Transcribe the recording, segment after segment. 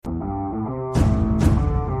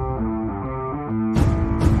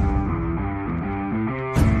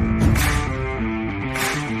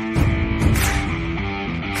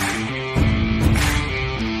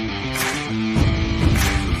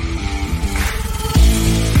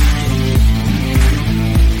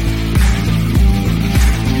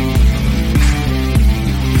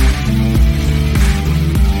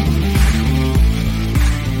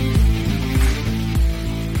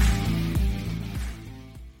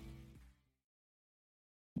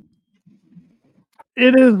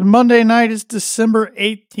It is Monday night. It's December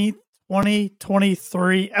 18th,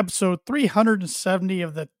 2023, episode 370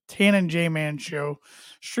 of the Tan and J-Man Show,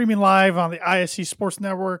 streaming live on the ISC Sports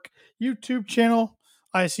Network YouTube channel,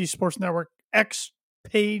 ISC Sports Network X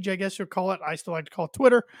page, I guess you'll call it. I still like to call it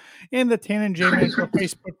Twitter, and the Tan and J-Man Show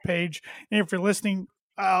Facebook page. And if you're listening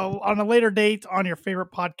on a later date on your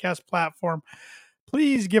favorite podcast platform,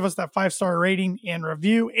 please give us that 5-star rating and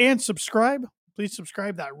review and subscribe. Please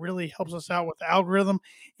subscribe. That really helps us out with the algorithm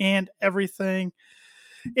and everything.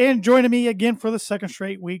 And joining me again for the second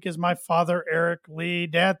straight week is my father, Eric Lee.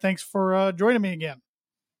 Dad, thanks for joining me again.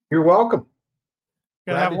 You're welcome.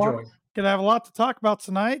 Gonna have a lot to talk about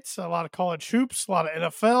tonight. So a lot of college hoops, a lot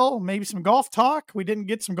of NFL, maybe some golf talk. We didn't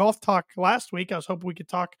get some golf talk last week. I was hoping we could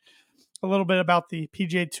talk a little bit about the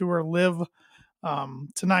PGA Tour Live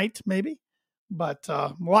tonight, maybe. But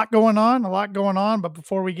a lot going on. But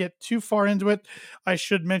before we get too far into it, I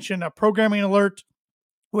should mention a programming alert.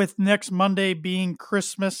 With next Monday being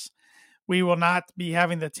Christmas, we will not be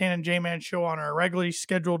having the Tan and J-Man show on our regularly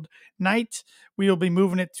scheduled night. We will be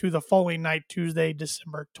moving it to the following night, Tuesday,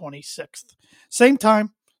 December 26th. Same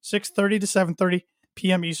time, 6:30 to 7:30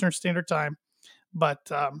 p.m. Eastern Standard Time. But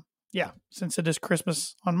yeah, since it is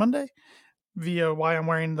Christmas on Monday, via why I'm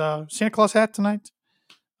wearing the Santa Claus hat tonight,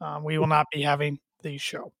 we will not be having the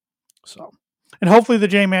show. So, and hopefully the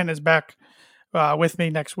J-Man is back with me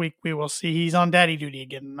next week. We will see. He's on daddy duty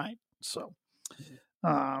again tonight. So,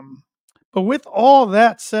 but with all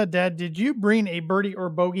that said, Dad, did you bring a birdie or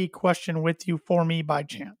bogey question with you for me by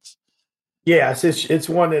chance? Yes, it's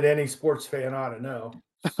one that any sports fan ought to know.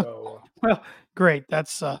 So, well, great.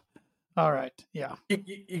 That's all right. Yeah,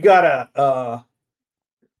 you gotta.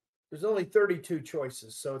 There's only 32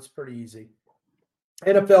 choices, so it's pretty easy.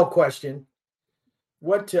 NFL question: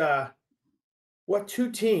 What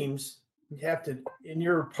two teams you have to in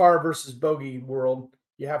your par versus bogey world?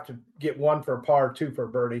 You have to get one for a par, two for a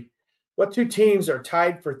birdie. What two teams are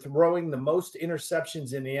tied for throwing the most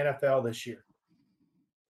interceptions in the NFL this year?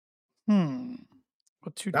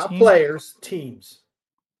 What two Not teams? players, teams.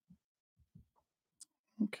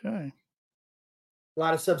 Okay. A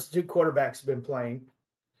lot of substitute quarterbacks have been playing.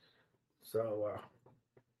 So,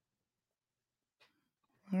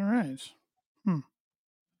 all right.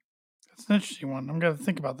 That's an interesting one. I'm going to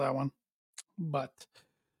think about that one. But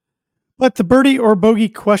the birdie or bogey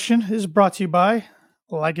question is brought to you by,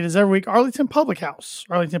 like it is every week, Arlington Public House.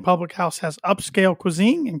 Arlington Public House has upscale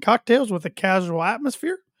cuisine and cocktails with a casual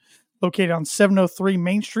atmosphere, located on 703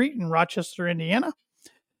 Main Street in Rochester, Indiana.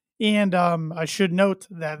 And I should note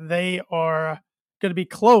that they are going to be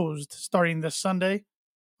closed starting this Sunday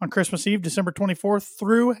on Christmas Eve, December 24th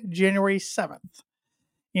through January 7th.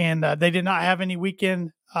 And they did not have any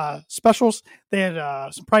weekend specials. They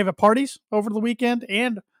had some private parties over the weekend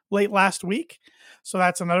and late last week. So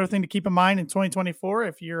that's another thing to keep in mind in 2024.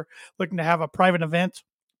 If you're looking to have a private event,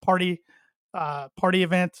 party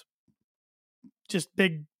event, just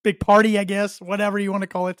big party, I guess, whatever you want to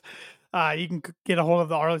call it, you can get a hold of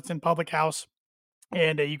the Arlington Public House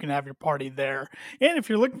and you can have your party there. And if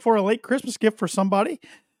you're looking for a late Christmas gift for somebody,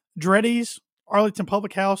 Dreddy's, Arlington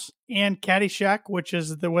Public House, and Caddyshack, which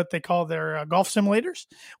is what they call their golf simulators,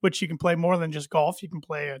 which you can play more than just golf. You can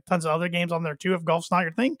play tons of other games on there too if golf's not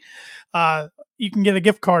your thing. You can get a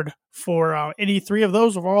gift card for any three of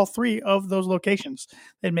those or all three of those locations.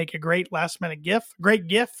 They'd make a great last-minute gift, great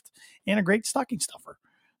gift, and a great stocking stuffer.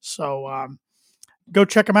 So go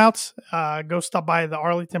check them out. Go stop by the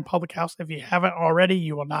Arlington Public House. If you haven't already,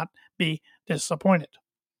 you will not be disappointed.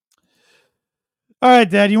 All right,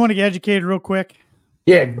 Dad, you want to get educated real quick?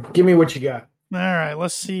 Yeah, give me what you got. All right,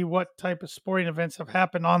 let's see what type of sporting events have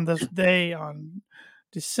happened on this day on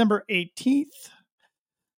December 18th.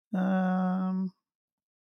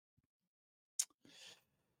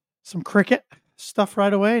 Some cricket stuff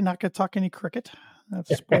right away. Not going to talk any cricket.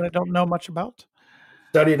 That's a sport I don't know much about.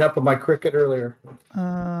 Studied up on my cricket earlier.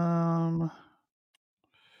 Oh,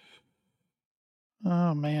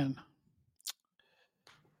 man.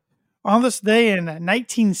 On this day in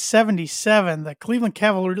 1977, the Cleveland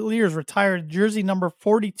Cavaliers retired jersey number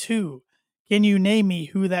 42. Can you name me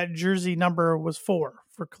who that jersey number was for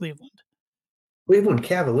Cleveland? Cleveland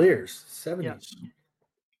Cavaliers,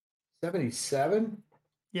 77?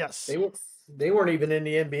 Yes. They weren't even in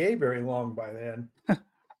the NBA very long by then.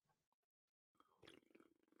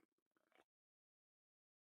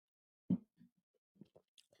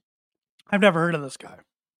 I've never heard of this guy.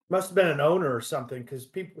 Must have been an owner or something because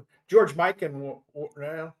George Mikan,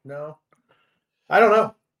 no. I don't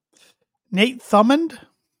know. Nate Thurmond?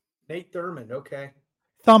 Nate Thurmond, okay.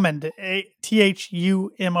 Thurmond,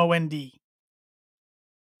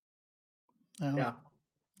 Thumond. Oh. Yeah.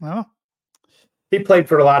 Oh, He played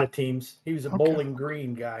for a lot of teams. He was a okay. Bowling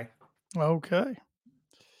Green guy. Okay.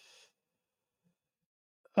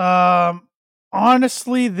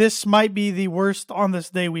 Honestly, this might be the worst on this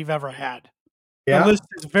day we've ever had. The Yeah. list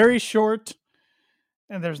is very short,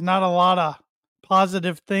 and there's not a lot of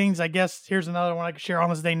positive things. I guess here's another one I could share. On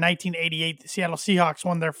this day, 1988, the Seattle Seahawks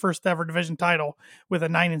won their first ever division title with a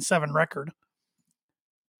 9-7 record.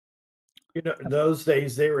 You know, those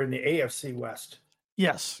days they were in the AFC West.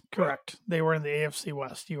 Yes, correct. They were in the AFC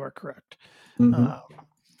West. You are correct. Mm-hmm.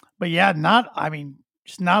 But yeah,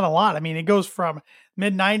 just not a lot. I mean, it goes from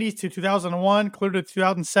mid 90s to 2001, clear to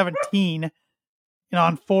 2017 and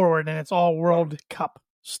on forward, and it's all World Cup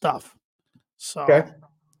stuff. So Okay.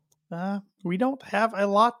 we don't have a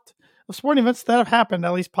lot of sporting events that have happened,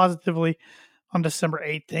 at least positively, on December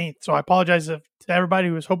 18th. So I apologize to everybody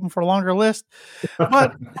who was hoping for a longer list.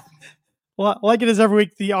 But like it is every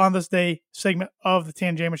week, the On This Day segment of the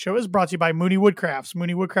Tanjama Show is brought to you by Mooney Woodcrafts.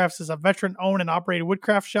 Mooney Woodcrafts is a veteran-owned and operated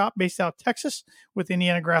woodcraft shop based out of Texas with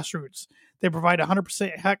Indiana grassroots. They provide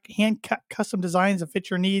 100% hand-cut custom designs that fit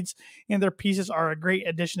your needs, and their pieces are a great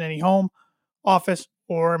addition to any home, office,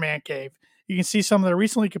 or man cave. You can see some of their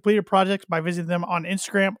recently completed projects by visiting them on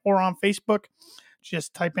Instagram or on Facebook.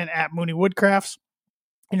 Just type in at Mooney Woodcrafts,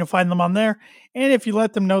 and you'll find them on there. And if you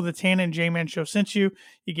let them know the Tan and J-Man Show sent you,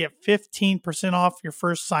 you get 15% off your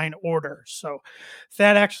first sign order. So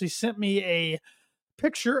Thad actually sent me a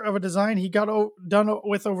picture of a design he got done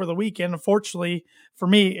with over the weekend. Unfortunately for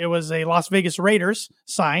me, it was a Las Vegas Raiders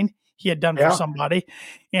sign he had done for somebody.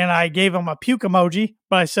 And I gave him a puke emoji,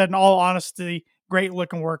 but I said, in all honesty, great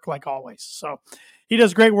looking work like always. So he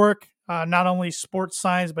does great work, not only sports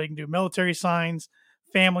signs, but he can do military signs,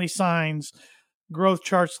 family signs, growth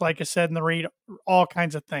charts, like I said in the read, all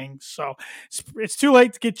kinds of things. So it's too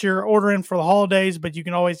late to get your order in for the holidays, but you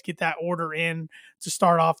can always get that order in to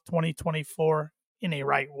start off 2024 in a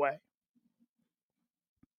right way.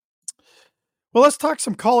 Well, let's talk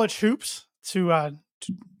some college hoops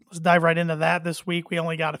let's dive right into that this week. We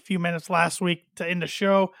only got a few minutes last week to end the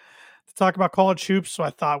show to talk about college hoops, so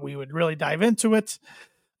I thought we would really dive into it.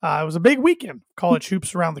 It was a big weekend, college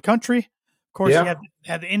hoops around the country. Of course, you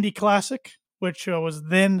had the Indy Classic, which was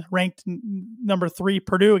then ranked number 3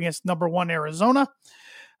 Purdue against number 1 Arizona.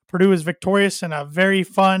 Purdue is victorious in a very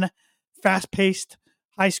fun, fast-paced,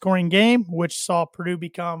 high-scoring game, which saw Purdue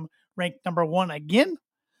become ranked number 1 again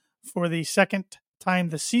for the second time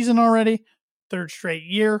this season already, third straight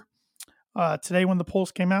year. Today when the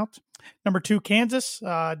polls came out. Number 2, Kansas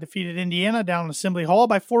defeated Indiana down in Assembly Hall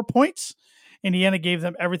by 4 points. Indiana gave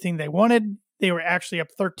them everything they wanted. They were actually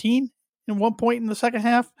up 13 at one point in the second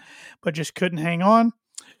half, but just couldn't hang on.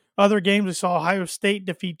 Other games, we saw Ohio State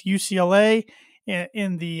defeat UCLA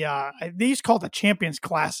in the they used to call it the Champions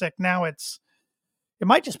Classic. Now it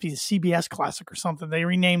might just be the CBS Classic or something. They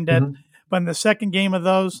renamed it. Mm-hmm. But in the second game of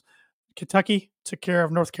those, Kentucky took care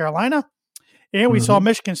of North Carolina. And we saw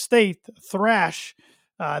Michigan State thrash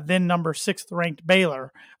then number 6th ranked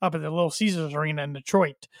Baylor up at the Little Caesars Arena in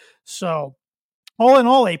Detroit. So all in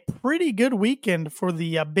all, a pretty good weekend for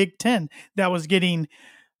the Big Ten that was getting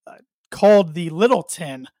called the Little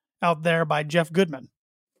Ten out there by Jeff Goodman.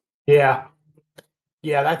 Yeah.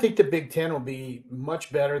 Yeah, I think the Big Ten will be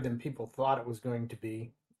much better than people thought it was going to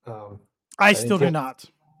be. I still do not.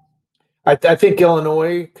 I think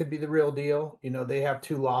Illinois could be the real deal. You know, they have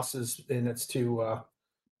 2 losses, and it's to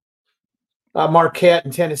Marquette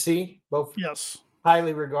and Tennessee, both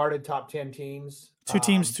highly regarded top 10 teams. 2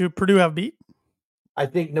 teams to Purdue have beat. I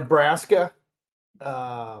think Nebraska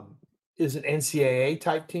is an NCAA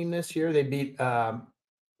type team this year. They beat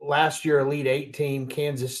last year Elite 8 team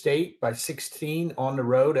Kansas State by 16 on the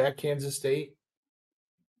road at Kansas State.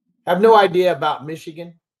 I have no idea about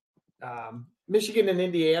Michigan. Michigan and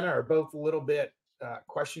Indiana are both a little bit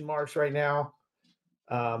question marks right now.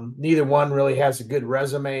 Neither one really has a good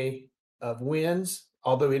resume of wins,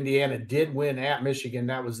 although Indiana did win at Michigan.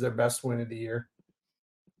 That was their best win of the year.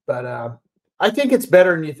 But I think it's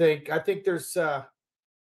better than you think. I think there's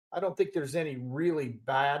I don't think there's any really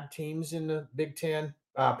bad teams in the Big Ten,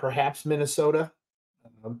 perhaps Minnesota.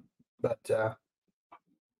 But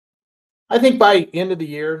I think by end of the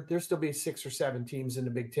year, there'll still be 6 or 7 teams in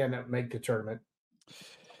the Big Ten that make the tournament.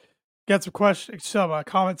 Got some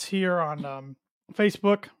comments here on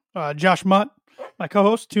Facebook. Josh Mutt, my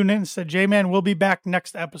co-host, tuned in and said, J-Man will be back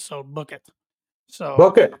next episode. Book it. So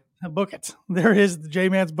book it. Book it. There is the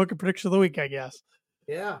J-Man's Book It Prediction of the Week, I guess.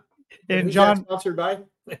 Yeah. And John, sponsored by?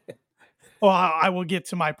 Well, I will get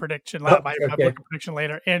to my prediction, my book prediction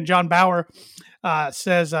later. And John Bauer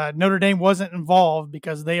says Notre Dame wasn't involved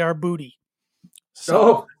because they are booty.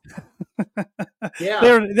 So yeah.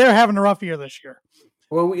 they're having a rough year this year.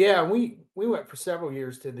 Well, yeah, we went for several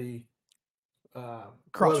years to the what was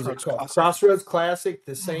it Crossroads called? Classic. Crossroads Classic,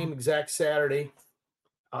 the same exact Saturday.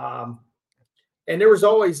 And there was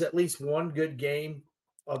always at least one good game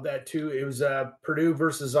of that too. It was Purdue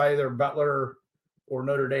versus either Butler or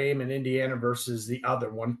Notre Dame, and Indiana versus the other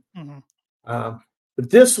one. But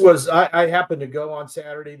this was I happened to go on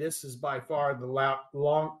Saturday. This is by far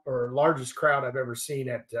the largest crowd I've ever seen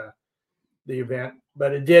at the event.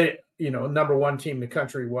 But it did, number one team in the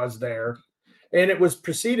country was there, and it was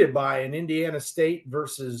preceded by an Indiana State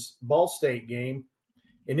versus Ball State game.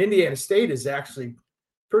 And Indiana State is actually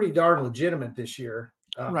pretty darn legitimate this year.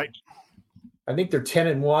 Right. I think they're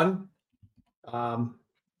 10-1.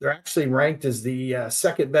 They're actually ranked as the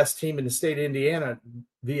second best team in the state of Indiana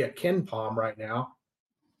via KenPom right now.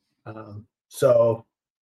 So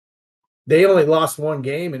they only lost one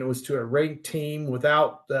game, and it was to a ranked team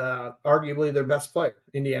without arguably their best player,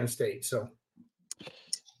 Indiana State. So,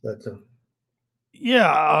 but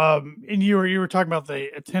yeah, and you were talking about the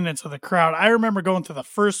attendance of the crowd. I remember going to the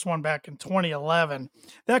first one back in 2011.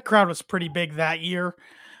 That crowd was pretty big that year,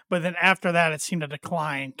 but then after that, it seemed to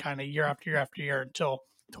decline kind of year after year after year until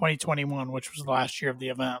 2021, which was the last year of the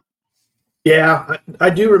event. Yeah, I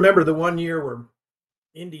do remember the one year where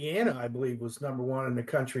Indiana, I believe, was number one in the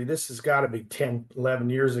country. This has got to be 10, 11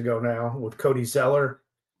 years ago now, with Cody Zeller,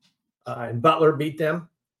 and Butler beat them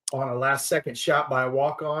on a last-second shot by a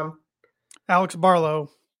walk-on. Alex Barlow.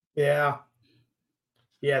 Yeah.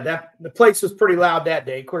 Yeah, the place was pretty loud that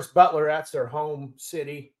day. Of course, Butler, that's their home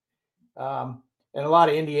city. And a lot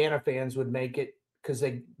of Indiana fans would make it because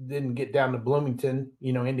they didn't get down to Bloomington.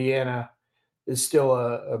 Indiana is still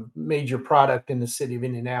a major product in the city of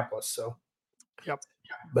Indianapolis. So, yep.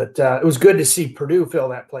 But it was good to see Purdue fill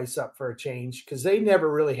that place up for a change, because they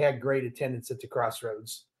never really had great attendance at the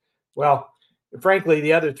Crossroads. Well, frankly,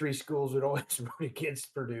 the other three schools would always root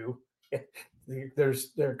against Purdue.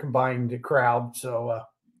 There's their combined crowd, so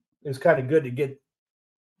it was kind of good to get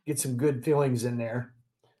some good feelings in there.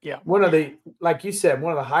 Yeah, one of the, like you said,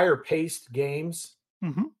 one of the higher paced games.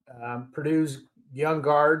 Purdue's young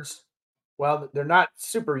guards, well, they're not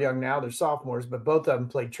super young now; they're sophomores, but both of them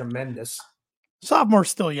played tremendous. Sophomores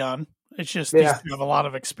still young. It's just these two have a lot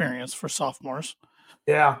of experience for sophomores.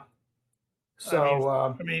 Yeah.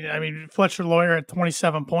 So I mean, Fletcher Lawyer had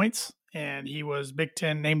 27 points, and he was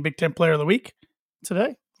named Big Ten Player of the Week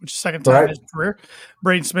today, which is the second time in his career.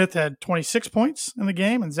 Braden Smith had 26 points in the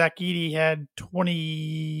game, and Zach Edey had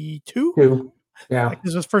 22. Yeah,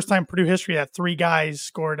 this was the first time in Purdue history that three guys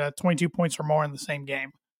scored 22 points or more in the same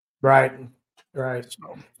game. Right.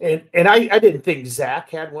 So. And I didn't think Zach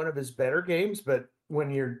had one of his better games, but when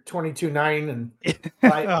you're 22-9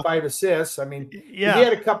 and five assists, I mean, he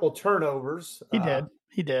had a couple turnovers. He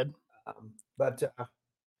did. But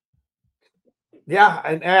yeah,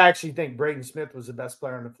 and I actually think Braden Smith was the best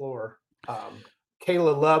player on the floor.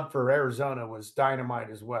 Kayla Love for Arizona was dynamite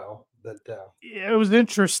as well. But it was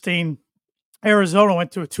interesting. Arizona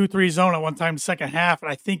went to a 2-3 zone at one time in the second half, and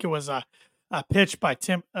I think it was a pitch by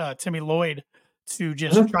Timmy Lloyd to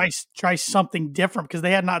just try something different, because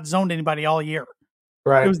they had not zoned anybody all year.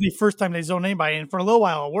 Right. It was the first time they zoned anybody, and for a little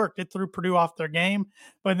while it worked. It threw Purdue off their game,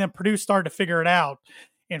 but then Purdue started to figure it out.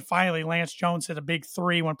 And finally, Lance Jones hit a big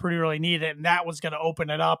three when Purdue really needed it, and that was going to open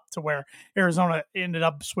it up to where Arizona ended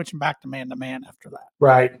up switching back to man-to-man after that.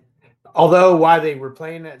 Right. Although while they were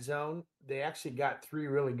playing that zone, they actually got three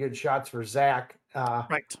really good shots for Zach.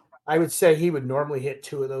 Right. I would say he would normally hit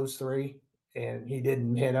two of those three, and he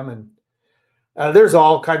didn't hit them. And there's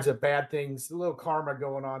all kinds of bad things, a little karma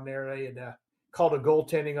going on there. They had called a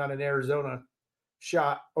goaltending on an Arizona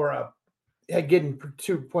shot, or had given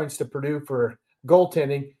 2 points to Purdue for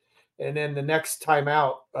goaltending. And then the next time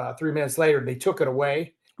out, 3 minutes later, they took it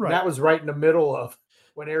away. Right. That was right in the middle of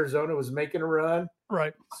when Arizona was making a run.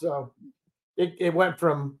 Right. So it went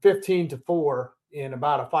from 15-4 in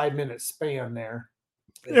about a 5-minute span there.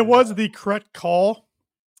 It was the correct call,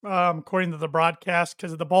 according to the broadcast,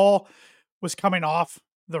 because the ball was coming off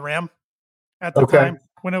the rim at the time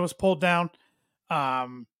when it was pulled down.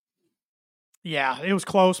 Yeah, it was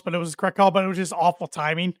close, but it was the correct call. But it was just awful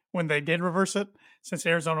timing when they did reverse it, since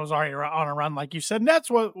Arizona was already on a run, like you said. And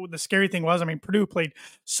that's what the scary thing was. I mean, Purdue played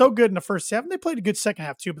so good in the first half, and they played a good second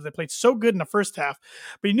half too, but they played so good in the first half.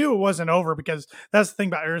 But you knew it wasn't over, because that's the thing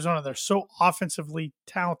about Arizona. They're so offensively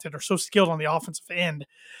talented, or so skilled on the offensive end,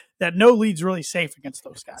 that no lead's really safe against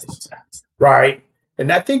those guys. Right.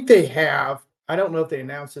 And I think they have, I don't know if they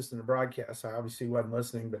announced this in the broadcast. I obviously wasn't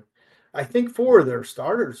listening, but I think 4 of their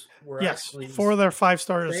starters were actually 4 of their 5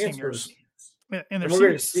 starters seniors. in And their we're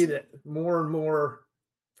going to series. see that more and more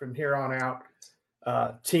from here on out.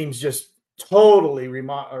 Teams just totally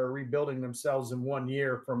are rebuilding themselves in 1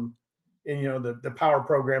 year from, and the power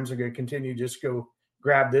programs are going to continue to just go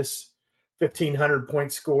grab this 1,500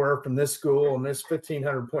 point score from this school and this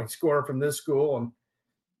 1,500 point score from this school, and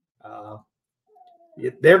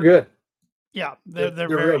they're good. Yeah, they're They're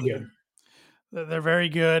very real good. They're very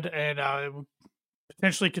good, and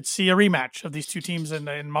potentially could see a rematch of these two teams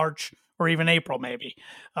in March or even April, maybe.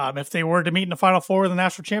 If they were to meet in the Final Four of the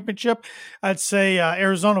national championship, I'd say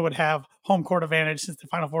Arizona would have home court advantage since the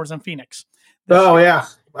Final Four is in Phoenix. Oh, yeah.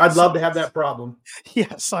 I'd love to have that problem.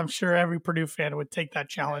 Yes, I'm sure every Purdue fan would take that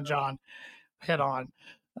challenge on head on.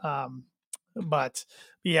 But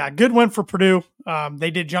yeah, good win for Purdue.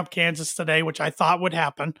 They did jump Kansas today, which I thought would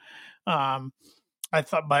happen. But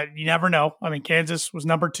you never know. I mean, Kansas was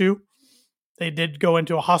number 2. They did go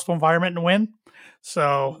into a hostile environment and win.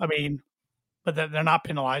 So, I mean, but they're not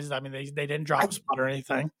penalized. I mean, they didn't drop a spot or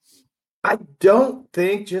anything. I don't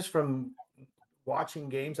think, just from watching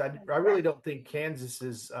games, I really don't think Kansas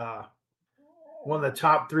is one of the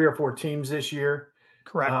top 3 or 4 teams this year.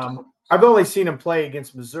 Correct. I've only seen them play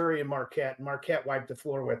against Missouri and Marquette. Marquette wiped the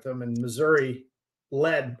floor with them, and Missouri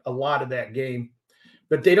led a lot of that game.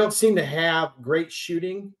 But they don't seem to have great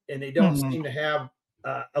shooting, and they don't seem to have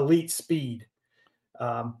elite speed.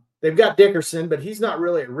 They've got Dickerson, but he's not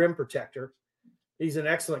really a rim protector. He's an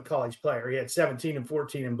excellent college player. He had 17 and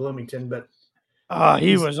 14 in Bloomington, but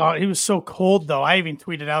he was so cold though. I even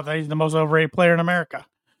tweeted out that he's the most overrated player in America.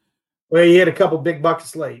 Well, he had a couple big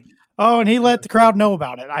buckets late. Oh, and he let the crowd know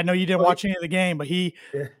about it. I know you didn't watch any of the game, but he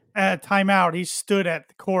at timeout he stood at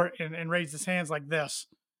the court and raised his hands like this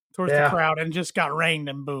towards the crowd and just got rained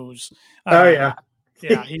in boos. Yeah,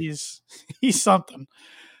 he's something.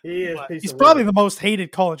 He is. He's probably the most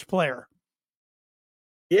hated college player.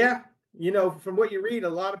 Yeah, from what you read, a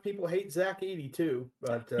lot of people hate Zach Edey too.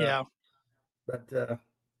 But well,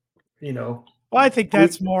 I think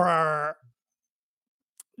that's more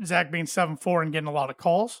Zach being 7'4" and getting a lot of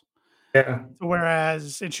calls. Yeah.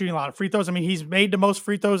 Whereas in shooting a lot of free throws, I mean, he's made the most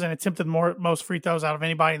free throws and attempted most free throws out of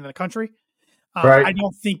anybody in the country. Right. I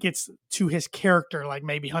don't think it's to his character like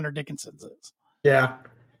maybe Hunter Dickinson's is. Yeah.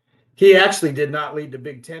 He actually did not lead the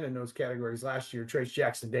Big Ten in those categories last year. Trace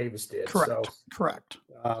Jackson Davis did. Correct.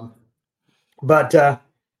 And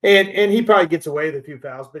he probably gets away with a few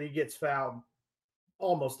fouls, but he gets fouled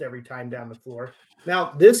almost every time down the floor.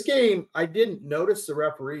 Now, this game, I didn't notice the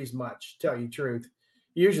referees much, to tell you the truth.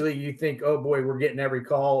 Usually you think, oh boy, we're getting every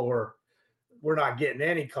call, or we're not getting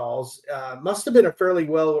any calls. Must have been a fairly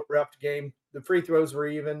well-reffed game. The free throws were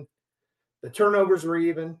even. The turnovers were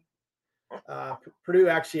even. Purdue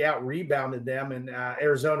actually out-rebounded them, and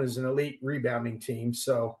Arizona is an elite rebounding team,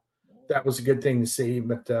 so that was a good thing to see.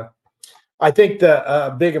 But I think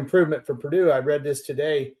the big improvement for Purdue, I read this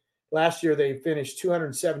today, last year they finished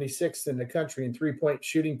 276th in the country in three-point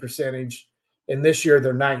shooting percentage, and this year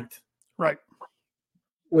they're 9th. Right.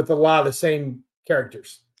 With a lot of the same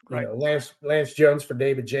characters. Right. Lance Jones for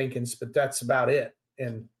David Jenkins, but that's about it.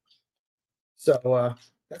 And so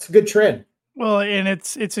that's a good trend. Well, and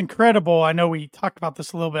it's incredible. I know we talked about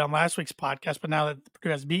this a little bit on last week's podcast, but now that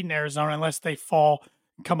Purdue has beaten Arizona, unless they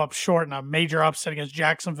come up short in a major upset against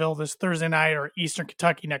Jacksonville this Thursday night or Eastern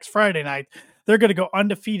Kentucky next Friday night, they're going to go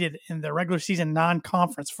undefeated in the regular season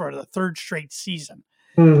non-conference for the 3rd straight season.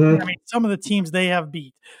 Mm-hmm. I mean, some of the teams they have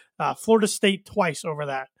beat. Florida State twice over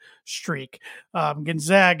that streak.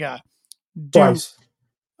 Gonzaga, Duke,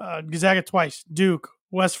 twice. Duke,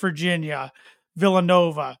 West Virginia,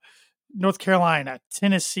 Villanova, North Carolina,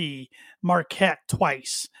 Tennessee, Marquette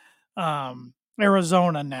twice,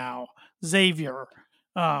 Arizona now, Xavier,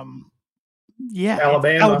 Alabama.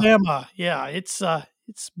 Yeah, it's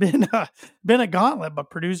been a gauntlet,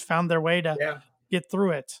 but Purdue's found their way to get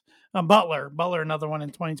through it. Butler, another one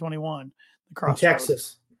in 2021.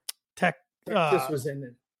 Texas Texas was in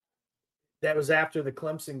it. That was after the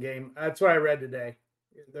Clemson game. That's what I read today.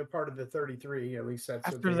 They're part of the 33. At least that's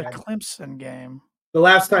after the Clemson game. The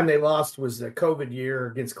last time they lost was the COVID year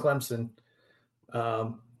against Clemson.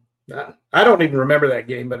 I don't even remember that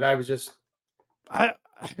game, but I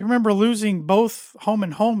remember losing both home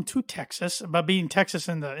and home to Texas, but beating Texas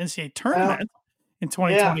in the NCAA tournament in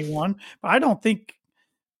 2021. But I don't think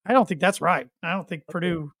that's right. I don't think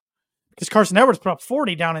Purdue, because Carson Edwards put up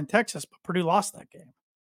 40 down in Texas, but Purdue lost that game.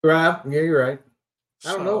 Right. Yeah, you're right.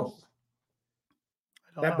 I don't know.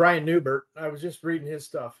 Brian Newbert, I was just reading his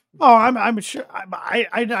stuff. Oh, I'm sure.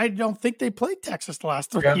 I don't think they played Texas the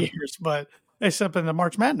last 3 years, but except in the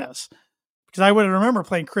March Madness, because I would remember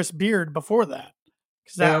playing Chris Beard before that.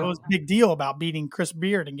 because that was a big deal about beating Chris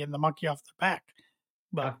Beard and getting the monkey off the back.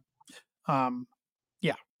 But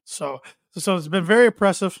yeah, so it's been very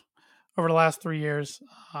impressive over the last 3 years.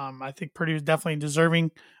 I think Purdue is definitely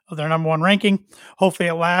deserving of their number one ranking. Hopefully,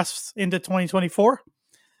 it lasts into 2024.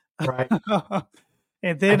 Right.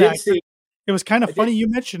 And then it was kind of funny you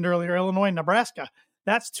mentioned earlier Illinois and Nebraska.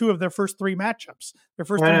 That's two of their first three matchups. Their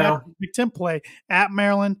first three matchups Big Ten play at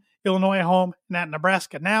Maryland, Illinois at home, and at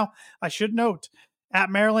Nebraska. Now, I should note, at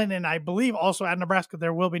Maryland and I believe also at Nebraska,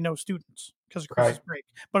 there will be no students because of Christmas break.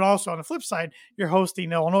 But also on the flip side, you're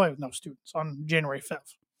hosting Illinois with no students on January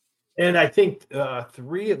 5th. And I think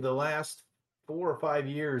 3 of the last 4 or 5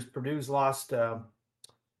 years, Purdue's lost a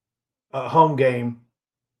home game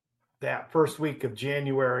that first week of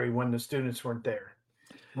January when the students weren't there.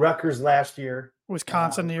 Rutgers last year.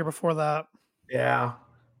 Wisconsin the year before that. Yeah.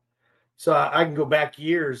 So I can go back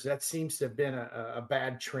years. That seems to have been a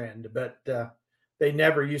bad trend, but they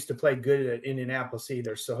never used to play good at Indianapolis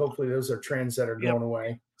either. So hopefully those are trends that are going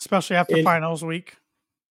away. Especially after finals week.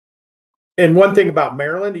 And one thing about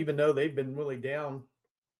Maryland, even though they've been really down,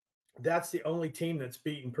 that's the only team that's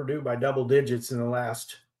beaten Purdue by double digits in the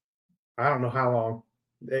last, I don't know how long.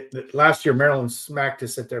 Last year, Maryland smacked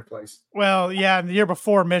us at their place. Well, yeah, and the year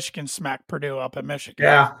before, Michigan smacked Purdue up in Michigan.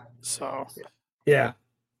 Yeah. So. Yeah.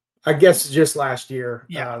 I guess just last year.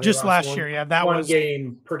 Yeah, just last year. Yeah, that was one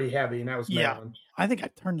game pretty heavy, and that was Maryland. I think I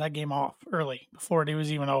turned that game off early before it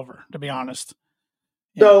was even over, to be honest.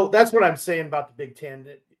 Yeah. So that's what I'm saying about the Big Ten.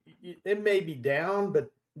 It may be down,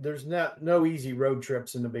 but there's no easy road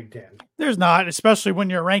trips in the Big Ten. There's not, especially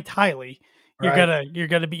when you're ranked highly. You're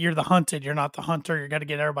the hunted. You're not the hunter. You're gonna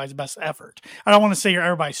get everybody's best effort. I don't want to say you're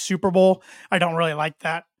everybody's Super Bowl. I don't really like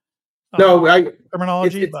that.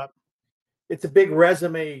 Terminology, but it's a big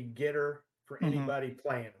resume getter for anybody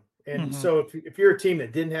playing them. And so if you're a team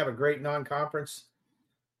that didn't have a great non-conference,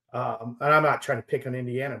 and I'm not trying to pick on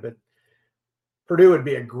Indiana, but Purdue would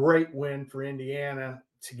be a great win for Indiana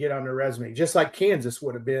to get on their resume, just like Kansas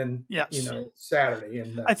would have been, Saturday.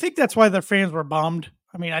 And I think that's why their fans were bummed.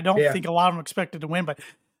 I mean, I don't think a lot of them expected to win, but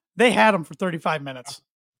they had them for 35 minutes.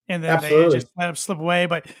 And then they just let them slip away.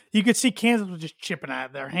 But you could see Kansas was just chipping at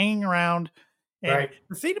it. They're hanging around. And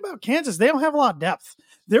the thing about Kansas, they don't have a lot of depth.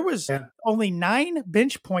 There was only 9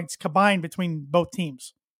 bench points combined between both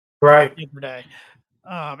teams. Right. The other day.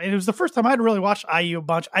 And it was the first time I'd really watched IU a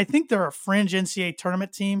bunch. I think they're a fringe NCAA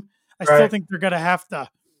tournament team. I still think they're going to have to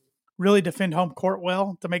really defend home court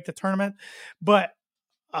well to make the tournament. But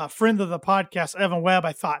a friend of the podcast, Evan Webb,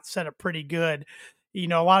 I thought said it pretty good. A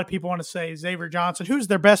lot of people want to say Xavier Johnson, who's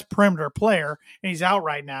their best perimeter player, and he's out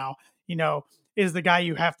right now, is the guy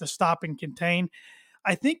you have to stop and contain.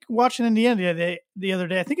 I think watching Indiana the other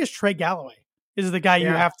day, I think it's Trey Galloway is the guy you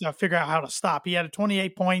have to figure out how to stop. He had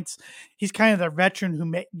 28 points. He's kind of their veteran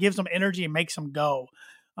who gives them energy and makes them go.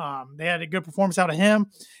 They had a good performance out of him.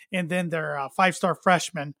 And then their 5-star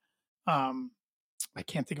freshman, I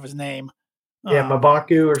can't think of his name.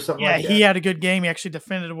 Mabaku or something like that. Yeah, he had a good game. He actually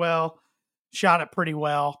defended well, shot it pretty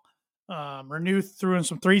well. Renew threw in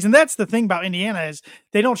some threes. And that's the thing about Indiana is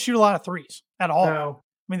they don't shoot a lot of threes at all. No.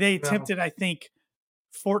 I mean, they attempted, I think,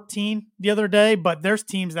 14 the other day, but there's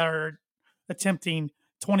teams that are attempting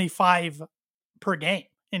 25 per game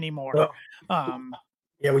anymore.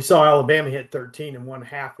 We saw Alabama hit 13 and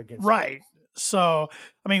 1/2 against them. So,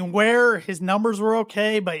 I mean, where his numbers were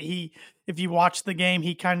okay, but if you watch the game,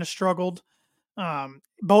 he kind of struggled.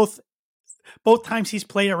 Both times he's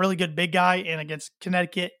played a really good big guy, and against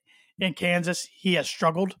Connecticut and Kansas, he has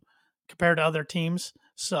struggled compared to other teams.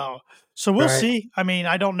 So we'll see. I mean,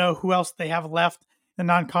 I don't know who else they have left in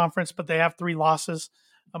non-conference, but they have 3 losses,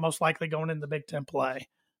 most likely going into the Big Ten play.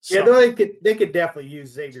 So. Yeah, they could definitely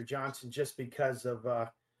use Xavier Johnson just because of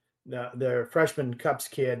their freshman Cups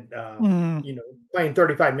kid. Playing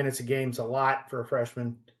 35 minutes a game is a lot for a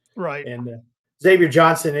freshman. Right. And Xavier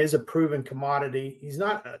Johnson is a proven commodity. He's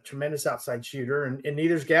not a tremendous outside shooter, and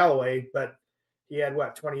neither is Galloway, but he had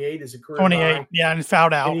 28 as a career 28, high. and he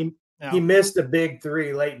fouled out. And he missed a big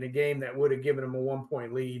 3 late in the game that would have given him a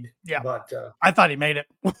 1-point lead. Yeah, but I thought he made it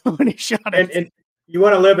when he shot it. And you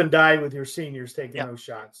want to live and die with your seniors taking those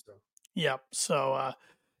shots. So. Yep. So,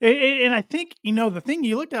 and I think, the thing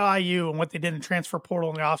you looked at IU and what they did in transfer portal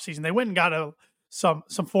in the offseason, they went and got some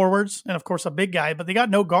forwards and, of course, a big guy, but they got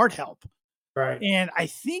no guard help. Right. And I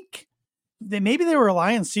think maybe they were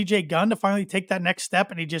relying on CJ Gunn to finally take that next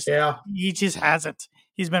step, and he just hasn't.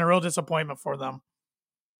 He's been a real disappointment for them.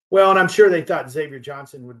 Well, and I'm sure they thought Xavier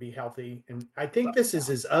Johnson would be healthy, and I think this is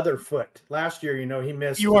his other foot. Last year, he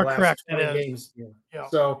missed. You are correct. 20 games. Yeah.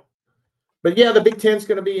 So, but the Big Ten's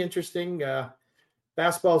going to be interesting.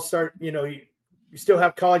 Basketball start. you still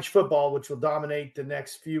have college football, which will dominate the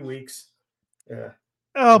next few weeks.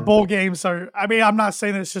 Bowl games are. I mean, I'm not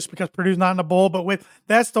saying this just because Purdue's not in the bowl, but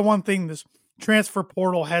that's the one thing this transfer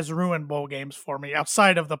portal has ruined bowl games for me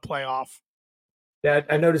outside of the playoff. Yeah,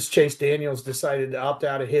 I noticed Chase Daniels decided to opt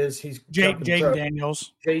out of his. He's Jaden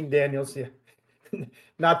Daniels. Jaden Daniels, yeah.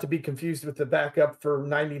 Not to be confused with the backup for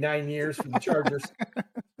 99 years for the Chargers.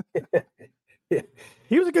 Yeah.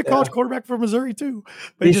 He was a good college quarterback for Missouri too,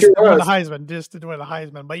 but he just sure didn't win the was. Heisman. Just didn't win the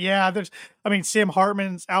Heisman. But yeah, Sam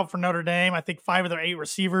Hartman's out for Notre Dame. I think 5 of their 8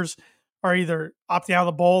 receivers are either opting out of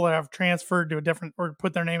the bowl or have transferred to a different or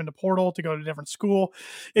put their name in the portal to go to a different school.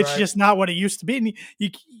 It's just not what it used to be. And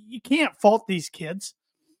you can't fault these kids.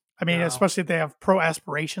 I mean, especially if they have pro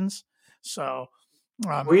aspirations. So,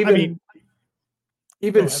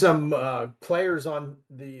 even some players on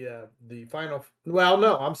the final. Well,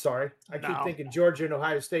 no, I'm sorry. I keep thinking Georgia and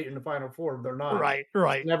Ohio State in the Final Four. They're not. Right.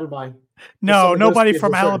 Never mind. No, nobody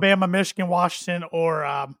from Alabama, Michigan, Washington,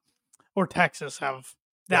 or Texas have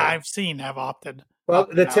I've seen have opted. Well,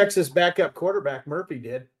 the Texas backup quarterback Murphy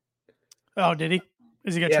did. Oh, did he?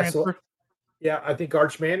 Is he going to transfer? Yeah, I think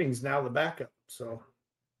Arch Manning's now the backup. So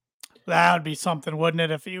that would be something, wouldn't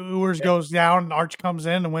it? If Ewers goes down and Arch comes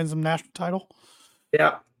in and wins the national title.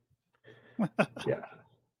 Yeah. Yeah.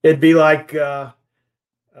 It'd be like the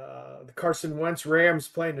Carson Wentz Rams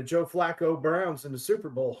playing the Joe Flacco Browns in the Super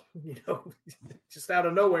Bowl, just out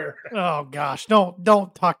of nowhere. Oh gosh.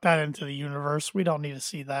 Don't talk that into the universe. We don't need to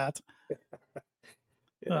see that.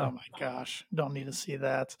 Yeah. Oh my gosh. Don't need to see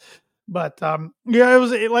that. But it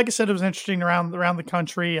was, like I said, it was interesting around the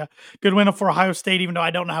country. Good win for Ohio State, even though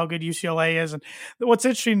I don't know how good UCLA is. And what's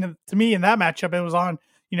interesting to me in that matchup, it was on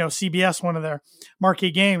CBS, one of their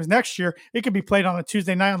marquee games. Next year, it could be played on a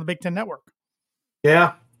Tuesday night on the Big Ten Network.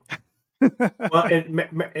 Yeah. Well,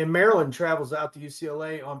 and Maryland travels out to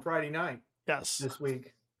UCLA on Friday night. Yes. This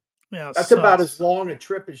week. Yeah. That's about as long a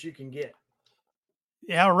trip as you can get.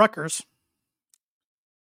 Yeah, Rutgers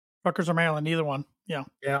or Maryland, either one. Yeah.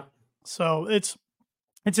 Yeah. So it's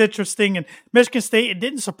interesting. And Michigan State, it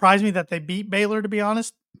didn't surprise me that they beat Baylor, to be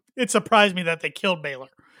honest. It surprised me that they killed Baylor.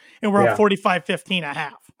 And we're up 45-15 at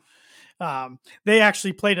half. They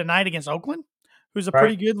actually played tonight against Oakland, who's a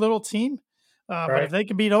pretty good little team. But if they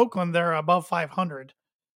can beat Oakland, they're above 500,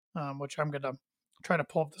 which I'm going to try to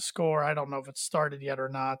pull up the score. I don't know if it's started yet or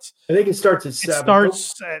not. I think it starts at 7. It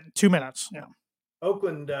starts at 2 minutes. Yeah.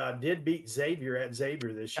 Oakland did beat Xavier at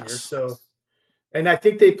Xavier this year. So, and I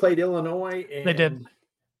think they played Illinois. And they did.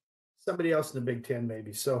 Somebody else in the Big Ten,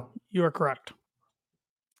 maybe. So you are correct.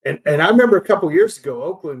 And I remember a couple years ago,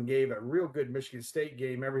 Oakland gave a real good Michigan State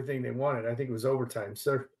game, everything they wanted. I think it was overtime.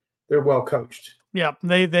 So they're well coached. Yeah,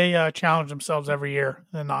 they challenge themselves every year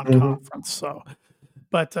in the non-conference. So,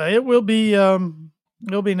 but it will be an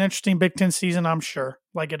interesting Big Ten season, I'm sure,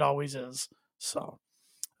 like it always is. So,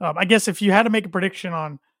 I guess if you had to make a prediction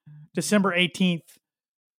on December 18th,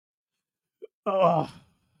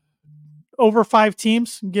 over 5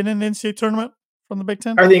 teams get in the NCAA tournament from the Big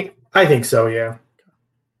Ten. I think so. Yeah.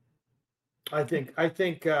 I think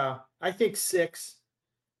 6,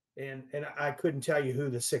 and I couldn't tell you who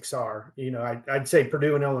the 6 are. I'd say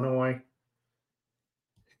Purdue and Illinois,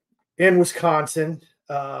 and Wisconsin.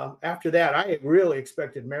 After that, I really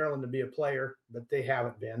expected Maryland to be a player, but they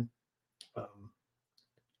haven't been.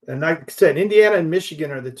 And like I said, Indiana and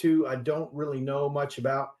Michigan are the 2 I don't really know much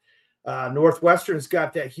about. Northwestern's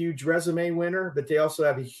got that huge resume winner, but they also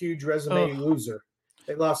have a huge resume loser.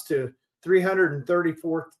 They lost to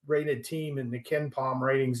 334th rated team in the Ken Palm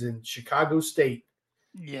ratings in Chicago State,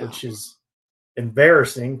 which is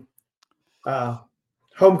embarrassing.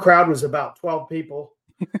 Home crowd was about 12 people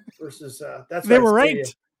versus that's they were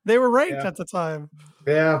ranked. They were ranked at the time.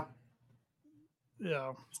 Yeah.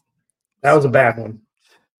 Yeah. That was a bad one.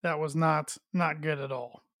 That was not good at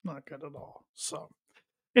all. Not good at all. So,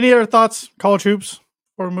 any other thoughts, college hoops,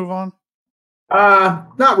 before we move on?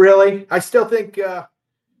 Not really. I still think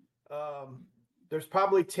there's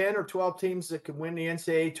probably 10 or 12 teams that can win the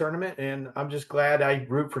NCAA tournament, and I'm just glad I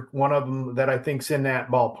root for one of them that I think's in that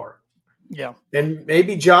ballpark. Yeah. And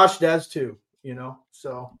maybe Josh does too,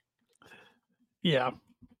 so. Yeah.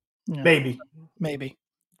 Maybe.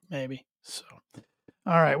 So,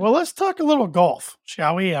 all right. Well, let's talk a little golf,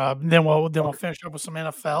 shall we? Then we'll finish up with some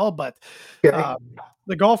NFL, but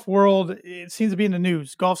the golf world, it seems to be in the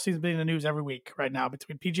news. Golf seems to be in the news every week right now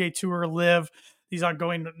between PGA Tour, Live, these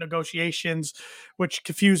ongoing negotiations, which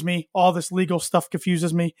confuse me. All this legal stuff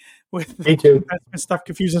confuses me. With me too. Investment stuff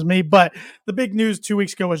confuses me. But the big news 2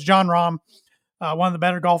 weeks ago was Jon Rahm, one of the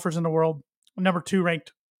better golfers in the world, number 2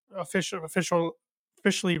 ranked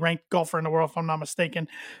officially ranked golfer in the world, if I'm not mistaken,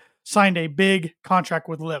 signed a big contract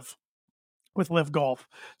with Live Golf.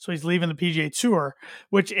 So he's leaving the PGA Tour,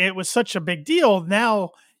 which it was such a big deal.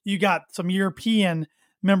 Now you got some European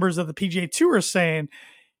members of the PGA Tour saying,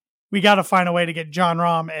 we got to find a way to get John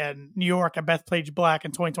Rahm and New York at Bethpage Black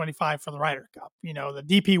in 2025 for the Ryder Cup. The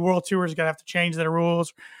DP World Tour is going to have to change their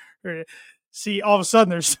rules. See, all of a sudden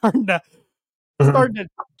they're starting to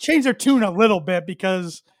change their tune a little bit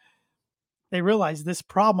because they realize this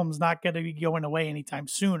problem's not going to be going away anytime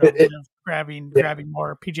soon of grabbing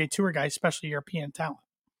more PGA Tour guys, especially European talent.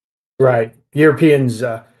 Right. Europeans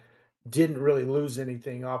didn't really lose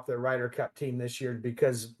anything off their Ryder Cup team this year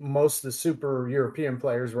because most of the super European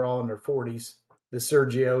players were all in their 40s, the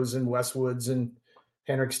Sergios and Westwoods and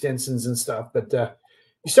Henrik Stensons and stuff. But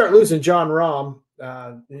you start losing John Rahm,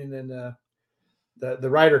 and then the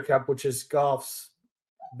Ryder Cup, which is golf's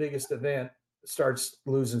biggest event, starts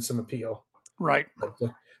losing some appeal. Right.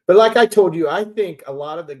 But like I told you, I think a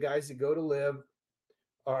lot of the guys that go to Live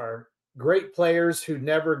are great players who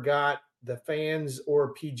never got the fans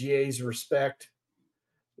or PGA's respect,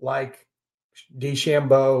 like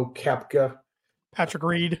DeChambeau, Koepka, Patrick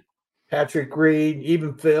Reed,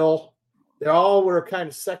 even Phil. They all were kind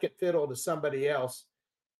of second fiddle to somebody else.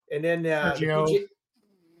 And then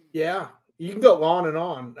you can go on and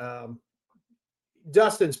on.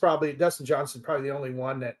 Dustin Johnson, probably the only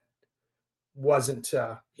one that wasn't.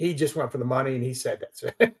 He just went for the money, and he said that's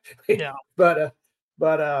it. Yeah. But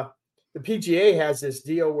the PGA has this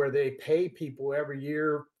deal where they pay people every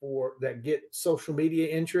year that get social media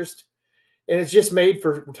interest, and it's just made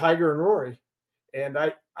for Tiger and Rory. And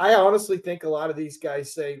I honestly think a lot of these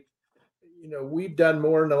guys say, we've done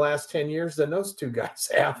more in the last 10 years than those two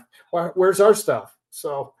guys have. Where's our stuff?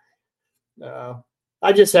 So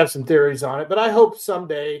I just have some theories on it, but I hope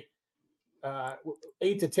someday,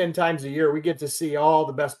 8 to 10 times a year, we get to see all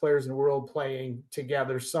the best players in the world playing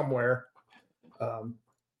together somewhere.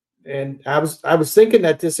 And I was thinking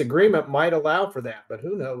that this agreement might allow for that, but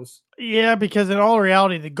who knows? Yeah, because in all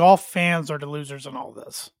reality, the golf fans are the losers in all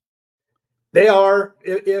this. They are.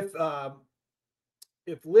 If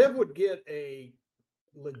Liv would get a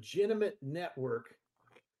legitimate network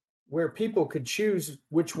where people could choose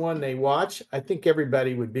which one they watch, I think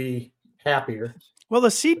everybody would be happier. Well, the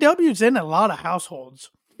CW's in a lot of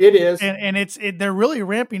households. It is. And they're really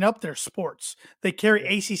ramping up their sports. They carry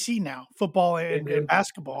ACC now, football and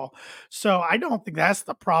basketball. So I don't think that's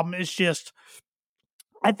the problem. It's just,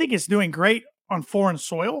 I think it's doing great on foreign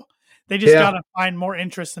soil. They just got to find more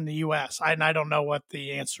interest in the U.S. And I don't know what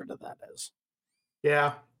the answer to that is.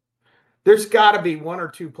 Yeah. There's got to be one or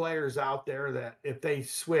two players out there that if they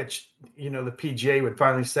switched, the PGA would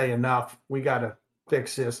finally say enough. We got to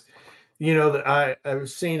fix this. I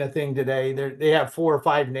was seeing a thing today. They have 4 or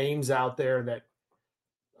 5 names out there that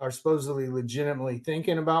are supposedly legitimately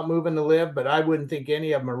thinking about moving to Live, but I wouldn't think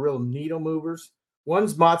any of them are real needle movers.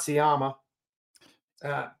 One's Matsuyama.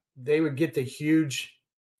 They would get the huge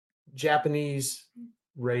Japanese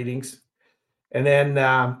ratings. And then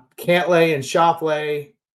Cantlay and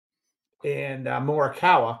Schauffele and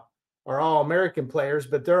Morikawa are all American players,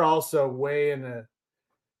 but they're also way in the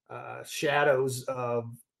shadows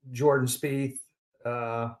of Jordan Spieth,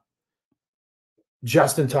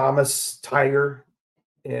 Justin Thomas, Tiger,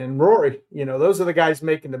 and Rory. Those are the guys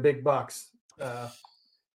making the big bucks.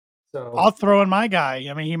 So I'll throw in my guy.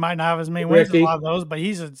 I mean, he might not have as many wins as a lot of those, but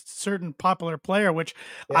he's a certain popular player, which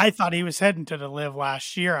I thought he was heading to the Live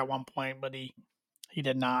last year at one point, but he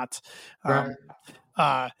did not.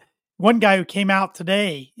 One guy who came out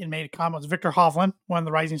today and made a comment was Victor Hovland, one of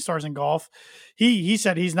the rising stars in golf. He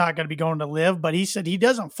said he's not going to be going to Live, but he said he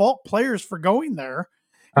doesn't fault players for going there.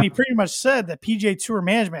 And he pretty much said that PGA Tour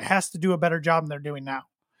management has to do a better job than they're doing now.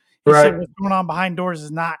 He said what's going on behind doors is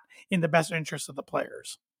not in the best interest of the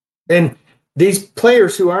players. And these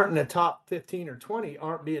players who aren't in the top 15 or 20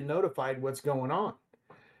 aren't being notified what's going on.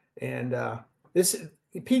 And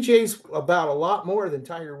PGA's about a lot more than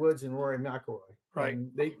Tiger Woods and Rory McIlroy. Right.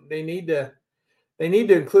 And they need to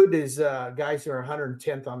include these guys who are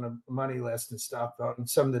 110th on the money list and stuff on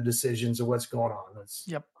some of the decisions of what's going on. It's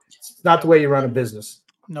not the way you run a business.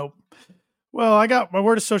 Nope. Well, I got my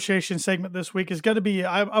word association segment this week is going to be,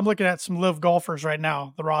 I'm looking at some Live golfers right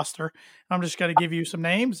now, the roster. I'm just going to give you some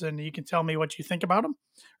names and you can tell me what you think about them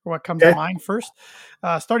or what comes to mind first.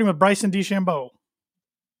 Starting with Bryson DeChambeau.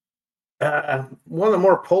 One of the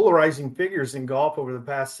more polarizing figures in golf over the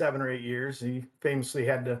past 7 or 8 years. He famously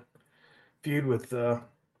had to feud with Brooks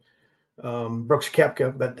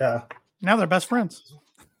Koepka, but now they're best friends.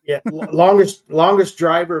 Yeah, longest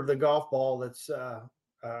driver of the golf ball. That's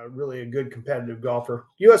really a good competitive golfer.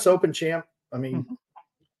 U.S. Open champ. I mean,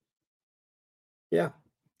 yeah.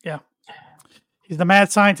 Yeah. He's the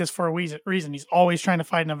mad scientist for a reason. He's always trying to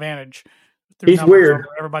find an advantage through He's numbers weird. over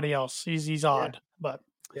everybody else. He's odd, but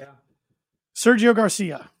Yeah. Sergio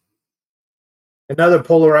Garcia. Another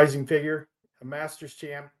polarizing figure, a Masters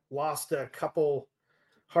champ, lost a couple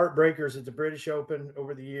heartbreakers at the British Open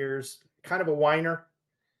over the years. Kind of a whiner.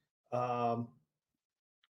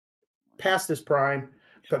 Past his prime,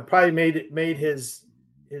 but probably made his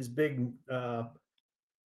big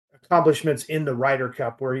accomplishments in the Ryder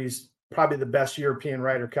Cup, where he's probably the best European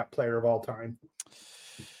Ryder Cup player of all time.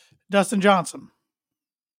 Dustin Johnson.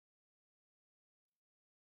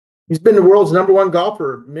 He's been the world's number one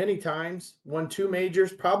golfer many times, won 2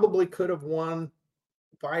 majors, probably could have won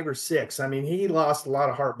 5 or 6. I mean, he lost a lot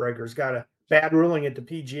of heartbreakers, got a bad ruling at the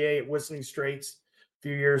PGA at Whistling Straits a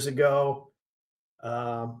few years ago.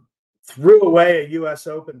 Threw away a U.S.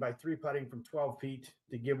 Open by 3-putting from 12 feet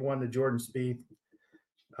to give one to Jordan Spieth.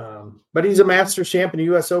 But he's a Masters champion,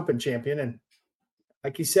 a U.S. Open champion. And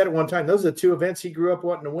like he said at one time, those are the 2 events he grew up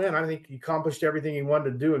wanting to win. I think he accomplished everything he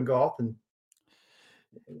wanted to do in golf and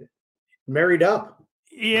married up.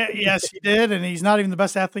 Yeah, yes, he did. And he's not even the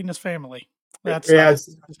best athlete in his family. That's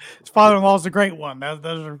his father-in-law is a great one.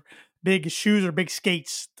 Those are big shoes or big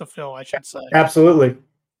skates to fill, I should say. Absolutely.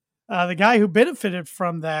 The guy who benefited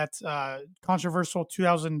from that controversial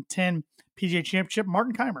 2010 PGA Championship,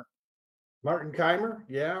 Martin Keimer. Martin Keimer,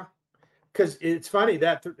 yeah. Because it's funny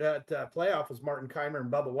that playoff was Martin Keimer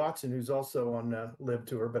and Bubba Watson, who's also on Live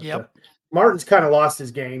Tour. But Martin's kind of lost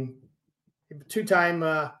his game.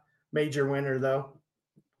 2-time major winner, though.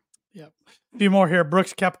 Yep. A few more here.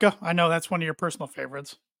 Brooks Koepka. I know that's one of your personal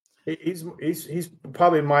favorites. He's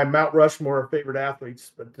probably my Mount Rushmore of favorite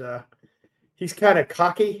athletes, but he's kind of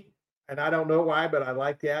cocky, and I don't know why, but I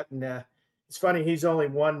like that. And it's funny, he's only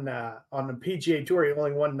won on the PGA Tour. He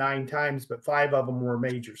only won 9 times, but 5 of them were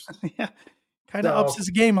majors. Yeah, kind of ups his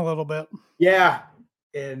game a little bit. Yeah,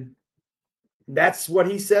 and that's what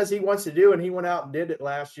he says he wants to do, and he went out and did it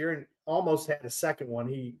last year and almost had a second one.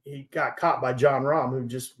 He got caught by John Rahm, who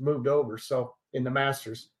just moved over, so in the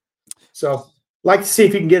Masters. So like to see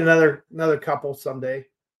if he can get another couple someday.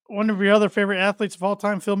 One of your other favorite athletes of all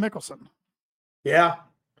time, Phil Mickelson. Yeah,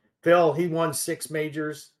 Phil, he won 6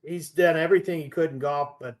 majors. He's done everything he could in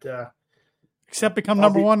golf, but except become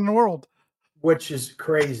number 1 in the world, which is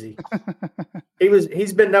crazy.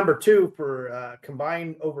 He's been number 2 for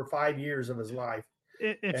combined over 5 years of his life.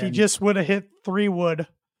 If he just would have hit 3 wood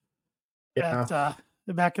at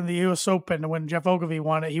back in the U.S. Open when Jeff Ogilvy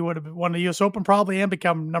won it, he would have won the U.S. Open probably and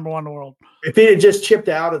become number 1 in the world. If he had just chipped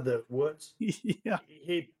out of the woods, yeah,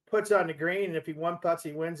 he puts on the green, and if he 1-putts,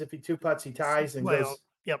 he wins. If he 2-putts, he ties and goes.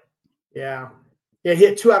 Yep. Yeah. Yeah, he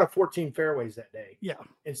hit 2 out of 14 fairways that day. Yeah.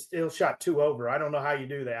 And still shot 2 over. I don't know how you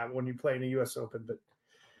do that when you play in the U.S. Open, but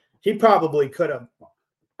he probably could have.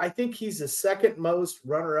 I think he's the second most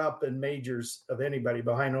runner-up in majors of anybody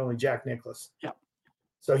behind only Jack Nicklaus. Yeah.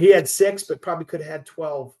 So he had 6, but probably could have had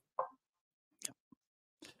 12.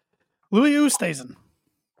 Louis Oosthuizen.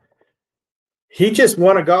 He just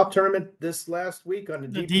won a golf tournament this last week on the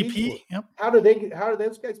DP Tour. Yep. How are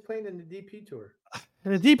those guys playing in the DP Tour?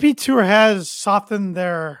 The DP Tour has softened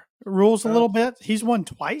their rules a little bit. He's won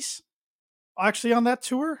twice, actually, on that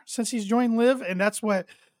tour since he's joined Live, and that's what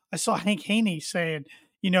I saw Hank Haney saying.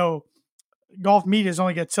 Golf media is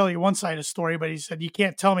only going to tell you one side of the story, but he said you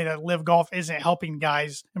can't tell me that Live Golf isn't helping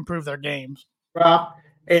guys improve their games. Well,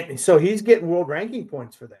 and so he's getting world ranking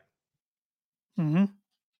points for that. Mm-hmm.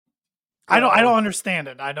 I don't understand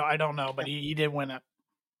it. I don't know, but he did win it.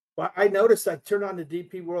 Well, I noticed I turned on the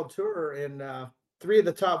DP World Tour, and 3 of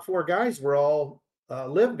the top 4 guys were all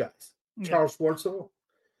Live guys. Yeah. Charles Schwartzel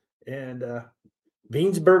and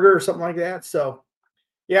Beansberger or something like that. So,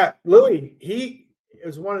 yeah, Louis, he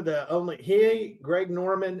is one of the only. He, Greg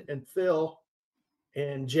Norman, and Phil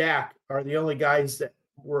and Jack are the only guys that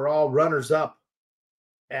were all runners up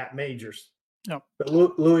at majors. Yep. But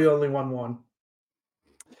Louis only won 1.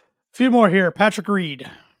 A few more here. Patrick Reed.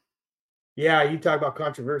 Yeah, you talk about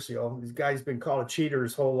controversial. This guy's been called a cheater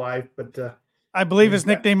his whole life, but I believe his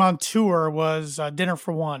nickname on tour was Dinner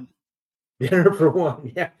for One. Dinner for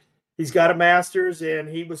One, yeah. He's got a Masters, and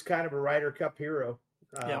he was kind of a Ryder Cup hero.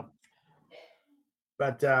 Yeah.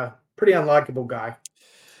 But pretty unlikable guy.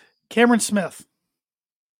 Cameron Smith.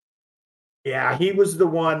 Yeah, he was the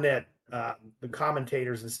one that the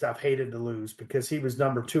commentators and stuff hated to lose because he was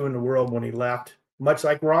number 2 in the world when he left, much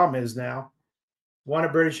like Rahm is now. Won a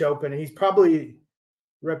British Open. He's probably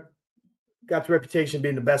got the reputation of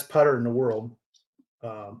being the best putter in the world.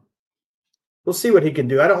 We'll see what he can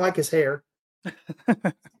do. I don't like his hair.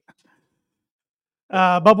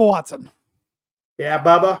 Bubba Watson. Yeah,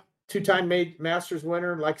 Bubba. two-time Masters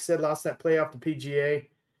winner. Like I said, lost that playoff to PGA.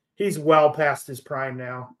 He's well past his prime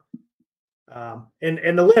now. And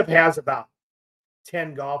the LIV has about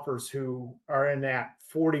 10 golfers who are in that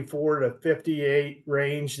 44 to 58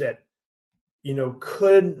 range that,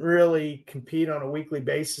 couldn't really compete on a weekly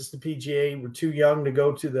basis. The PGA were too young to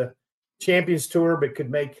go to the Champions Tour, but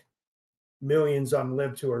could make millions on the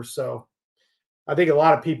LIV Tour. So I think a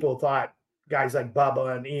lot of people thought guys like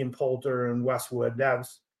Bubba and Ian Poulter and Westwood, that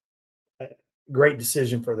was a great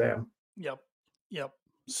decision for them. Yep.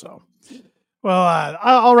 So, well,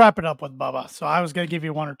 I'll wrap it up with Bubba. So I was going to give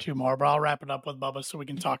you one or two more, but I'll wrap it up with Bubba so we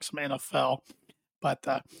can talk some NFL. But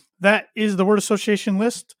that is the word association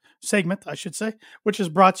list segment, I should say, which is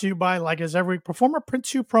brought to you by, like as every week, Performer Print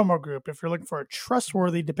 2 Promo Group. If you're looking for a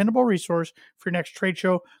trustworthy, dependable resource for your next trade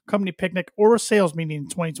show, company picnic, or a sales meeting in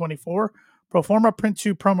 2024, Proforma Print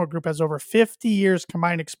 2 Promo Group has over 50 years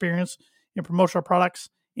combined experience in promotional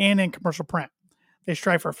products and in commercial print. They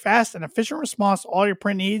strive for fast and efficient response to all your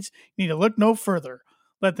print needs. You need to look no further.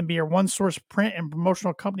 Let them be your one-source print and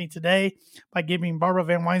promotional company today by giving Barbara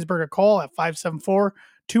Van Weinsberg a call at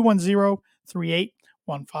 574-210-3815.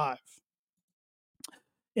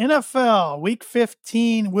 NFL Week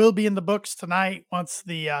 15 will be in the books tonight once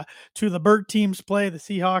the two of the bird teams play, the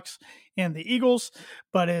Seahawks and the Eagles.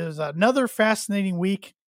 But it is another fascinating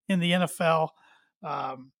week in the NFL.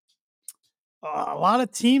 A lot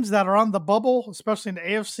of teams that are on the bubble, especially in the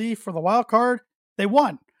AFC for the wild card, they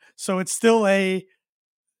won. So it's still a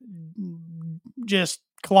just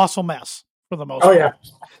colossal mess for the most part. Yeah.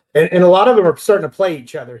 And a lot of them are starting to play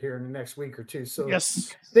each other here in the next week or two. So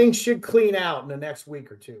yes, things should clean out in the next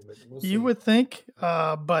week or two. But we'll see. You would think,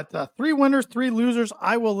 but 3 winners, 3 losers.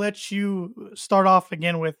 I will let you start off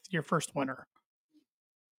again with your first winner.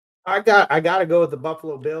 I got to go with the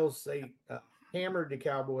Buffalo Bills. They hammered the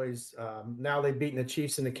Cowboys. Now they've beaten the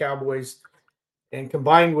Chiefs and the Cowboys. And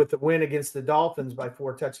combined with the win against the Dolphins by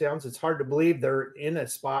 4 touchdowns, it's hard to believe they're in a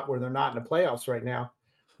spot where they're not in the playoffs right now.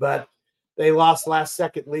 But they lost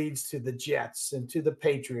last-second leads to the Jets and to the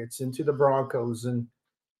Patriots and to the Broncos. And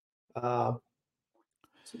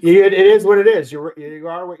it is what it is. You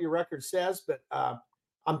are what your record says. But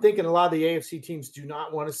I'm thinking a lot of the AFC teams do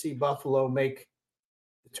not want to see Buffalo make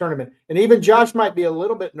the tournament. And even Josh might be a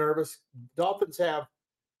little bit nervous. Dolphins have,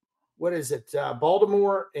 what is it,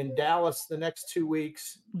 Baltimore and Dallas the next 2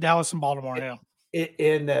 weeks. Dallas and Baltimore, yeah.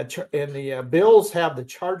 And the Bills have the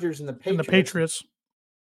Chargers and the Patriots.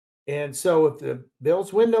 And so if the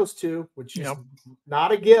Bills win those two, which is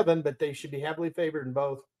not a given, but they should be heavily favored in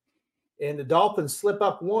both, and the Dolphins slip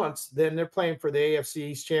up once, then they're playing for the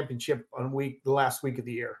AFC East Championship on the last week of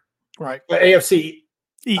the year. Right. AFC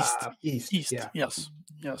East. East. Yeah.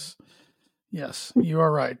 Yes. You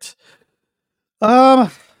are right.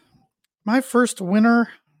 My first winner.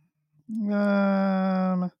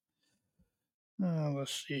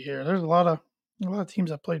 Let's see here. There's a lot of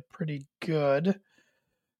teams that played pretty good.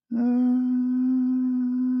 I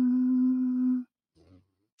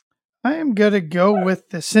am going to go with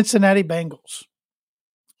the Cincinnati Bengals.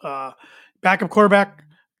 Backup quarterback,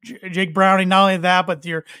 Jake Browning. Not only that, but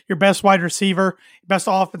your best wide receiver, best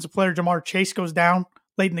offensive player, Jamar Chase, goes down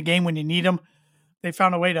late in the game when you need him. They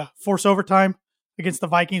found a way to force overtime against the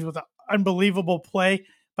Vikings with an unbelievable play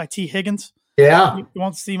by T. Higgins. Yeah. You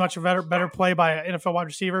won't see much of a better play by an NFL wide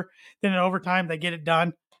receiver. Then in overtime, they get it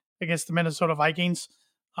done against the Minnesota Vikings.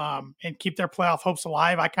 And keep their playoff hopes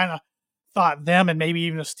alive. I kind of thought them and maybe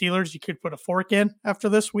even the Steelers, you could put a fork in after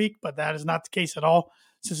this week, but that is not the case at all.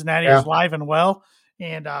 Cincinnati is live and well.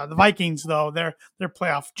 And the Vikings, though, their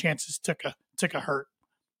playoff chances took a hurt.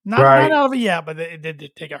 Not out of it yet, but it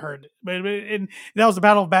did take a hurt. But that was the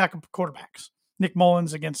battle of backup quarterbacks. Nick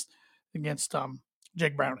Mullins against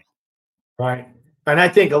Jake Browning. Right. And I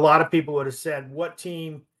think a lot of people would have said, what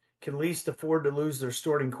team can least afford to lose their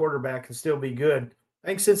starting quarterback and still be good? I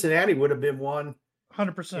think Cincinnati would have been one.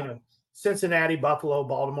 100%. Cincinnati, Buffalo,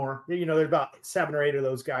 Baltimore. There's about 7 or 8 of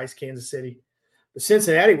those guys, Kansas City. But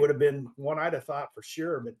Cincinnati would have been one I'd have thought for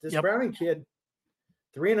sure. But this Browning kid,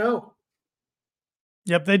 3-0.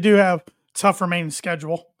 Yep, they do have tough remaining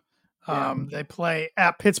schedule. They play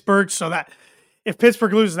at Pittsburgh, so that if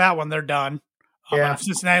Pittsburgh loses that one, they're done. But if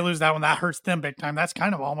Cincinnati loses that one, that hurts them big time. That's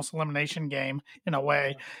kind of almost an elimination game in a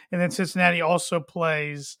way. And then Cincinnati also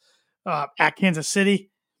plays at Kansas City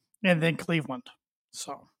and then Cleveland.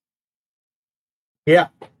 So, yeah,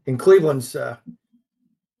 in Cleveland's,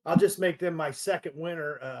 I'll just make them my second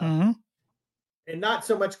winner. And not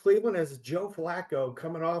so much Cleveland as Joe Flacco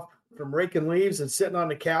coming off from raking leaves and sitting on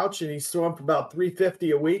the couch, and he's throwing for about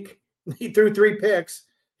 $350 a week. He threw 3 picks.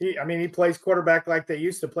 He plays quarterback like they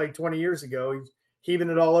used to play 20 years ago. heaving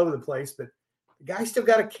it all over the place. But the guy still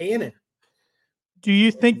got a cannon. Do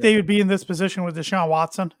you think they would be in this position with Deshaun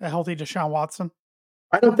Watson, a healthy Deshaun Watson?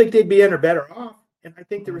 I don't think they'd be any better off. And I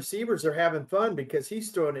think the receivers are having fun because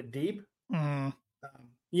he's throwing it deep.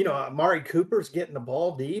 Amari Cooper's getting the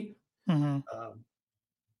ball deep.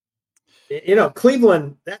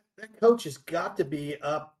 Cleveland, that coach has got to be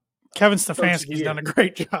up. Kevin Stefanski's done a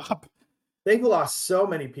great job. They've lost so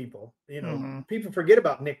many people. People forget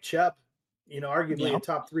about Nick Chubb, arguably a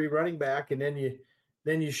top 3 running back, and then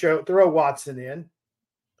you throw Watson in.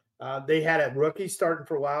 They had a rookie starting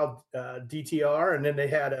for a while, DTR, and then they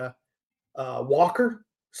had a Walker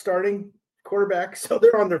starting quarterback. So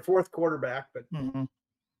they're on their 4th quarterback. But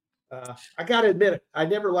I got to admit it, I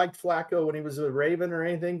never liked Flacco when he was a Raven or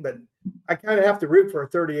anything, but I kind of have to root for a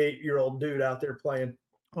 38-year-old dude out there playing.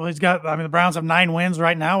 Well, the Browns have 9 wins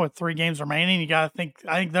right now with 3 games remaining. You got to think,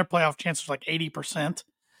 I think their playoff chances are like 80%.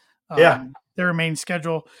 Their remaining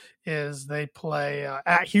schedule is they play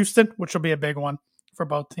at Houston, which will be a big one for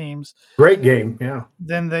both teams. Great game, yeah.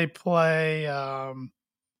 Then they play,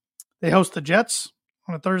 they host the Jets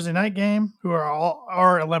on a Thursday night game, who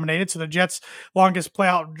are eliminated. So the Jets' longest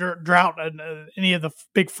playoff drought in any of the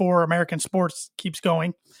big 4 American sports keeps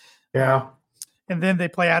going. Yeah. And then they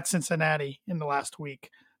play at Cincinnati in the last week.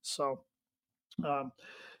 So, but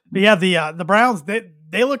yeah, the Browns,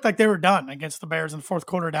 they looked like they were done against the Bears in the 4th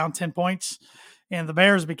quarter, down 10 points. And the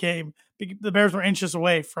Bears were inches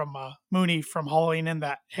away from Mooney from hauling in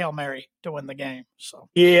that Hail Mary to win the game. So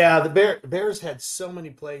yeah, the Bears had so many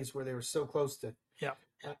plays where they were so close to. Yeah,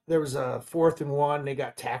 there was a 4th and 1. They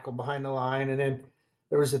got tackled behind the line, and then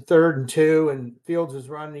there was a 3rd and 2, and Fields was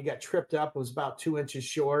running. He got tripped up. It was about 2 inches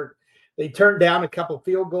short. They turned down a couple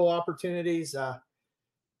field goal opportunities.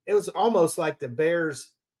 It was almost like the Bears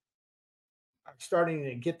are starting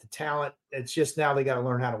to get the talent. It's just now they got to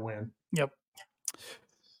learn how to win. Yep.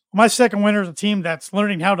 My second winner is a team that's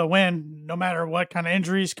learning how to win no matter what kind of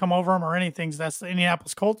injuries come over them or anything. That's the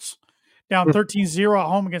Indianapolis Colts. Down 13-0 at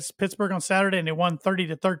home against Pittsburgh on Saturday, and they won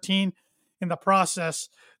 30-13. In the process,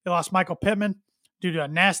 they lost Michael Pittman due to a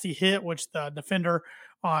nasty hit, which the defender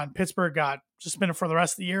on Pittsburgh got suspended for the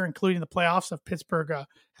rest of the year, including the playoffs if Pittsburgh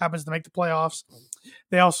happens to make the playoffs.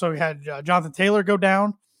 They also had Jonathan Taylor go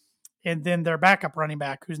down, and then their backup running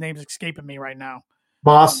back, whose name is escaping me right now.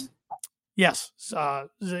 Moss. Yes,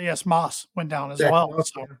 Moss went down as well.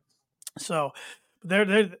 So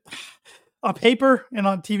they're on paper and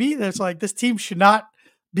on TV, there's like this team should not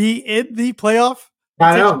be in the playoff.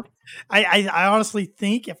 I know. I honestly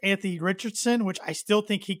think if Anthony Richardson, which I still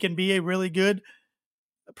think he can be a really good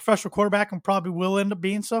professional quarterback and probably will end up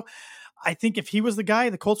being so, I think if he was the guy,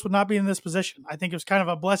 the Colts would not be in this position. I think it was kind of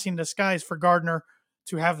a blessing in disguise for Gardner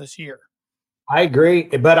to have this year. I agree,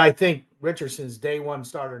 but I think Richardson's day 1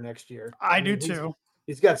 starter next year. I do too.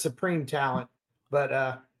 He's got supreme talent,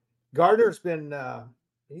 but Gardner's been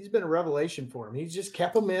he's been a revelation for him. He's just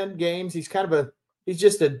kept them in games. He's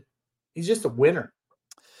just a winner.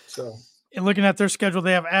 So, and looking at their schedule,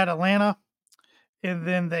 they have at Atlanta, and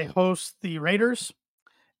then they host the Raiders,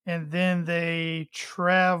 and then they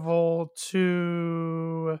travel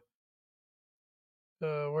to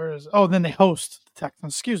then they host the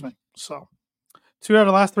Texans. Excuse me. So 2 out of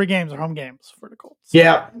the last 3 games are home games for the Colts.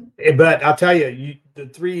 Yeah, but I'll tell you, the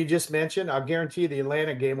 3 you just mentioned, I'll guarantee you the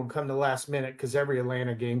Atlanta game will come to the last minute because every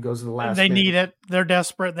Atlanta game goes to the last minute. They need it. They're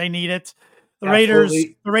desperate. They need it. The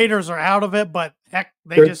Raiders are out of it, but heck,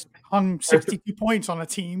 they just hung 62 points on a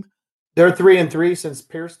team. They're 3-3 since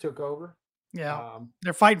Pierce took over. Yeah,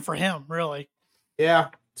 they're fighting for him, really. Yeah,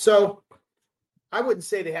 so I wouldn't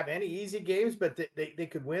say they have any easy games, but they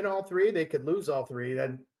could win all 3. They could lose all 3.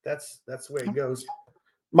 Then that's the way it goes.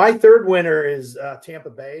 My 3rd winner is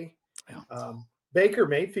Tampa Bay. Baker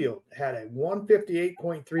Mayfield had a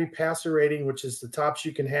 158.3 passer rating, which is the tops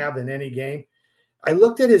you can have in any game. I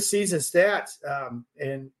looked at his season stats,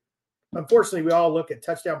 and unfortunately, we all look at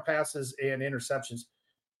touchdown passes and interceptions.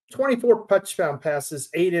 24 touchdown passes,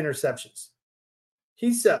 8 interceptions.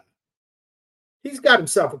 He's got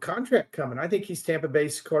himself a contract coming. I think he's Tampa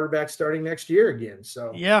Bay's quarterback starting next year again.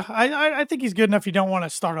 So yeah, I think he's good enough. You don't want to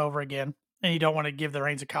start over again, and you don't want to give the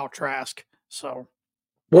reins to Kyle Trask. So,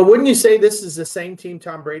 well, wouldn't you say this is the same team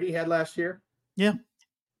Tom Brady had last year? Yeah,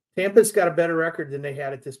 Tampa's got a better record than they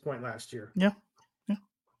had at this point last year. Yeah.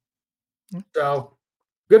 So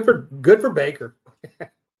good for Baker.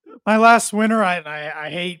 My last winner, I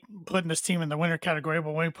hate putting this team in the winner category,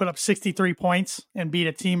 but when we put up 63 points and beat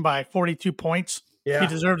a team by 42 points, he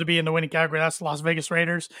deserved to be in the winning category. That's the Las Vegas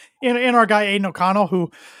Raiders. And our guy, Aiden O'Connell,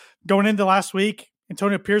 who going into last week,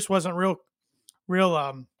 Antonio Pierce wasn't real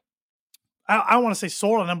I want to say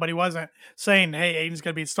sold on him, but he wasn't saying, "Hey, Aiden's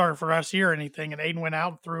going to be starting for the rest of the year" or anything. And Aiden went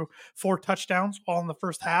out and threw 4 touchdowns all in the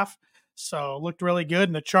first half, so looked really good.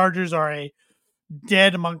 And the Chargers are a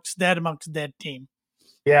dead amongst dead team.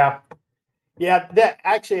 Yeah, that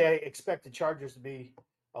actually, I expect the Chargers to be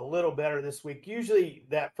a little better this week. Usually,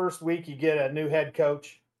 that first week you get a new head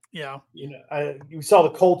coach. Yeah, You saw the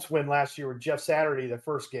Colts win last year with Jeff Saturday, the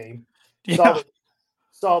first game. yeah,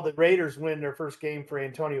 Saw the Raiders win their first game for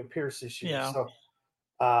Antonio Pierce this year. yeah. So,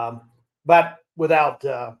 but without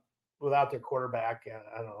their quarterback,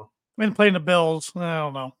 I don't know. Been playing the Bills. I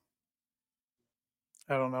don't know.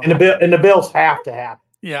 And the Bills have to happen.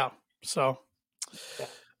 Yeah. So,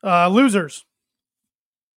 losers.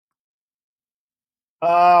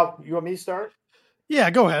 You want me to start? Yeah,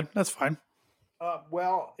 go ahead. That's fine.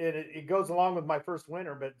 Well, it goes along with my first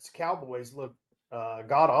winner, but it's Cowboys look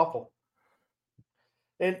god awful,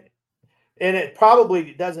 and it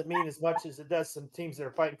probably doesn't mean as much as it does some teams that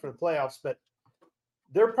are fighting for the playoffs, but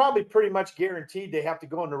they're probably pretty much guaranteed they have to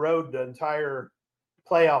go on the road the entire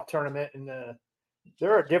playoff tournament, and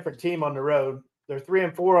they're a different team on the road. They're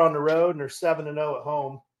 3-4 on the road, and they're 7-0 at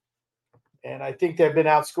home. And I think they've been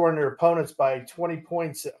outscoring their opponents by 20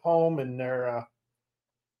 points at home, and they're,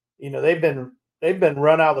 they've been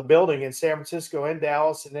run out of the building in San Francisco and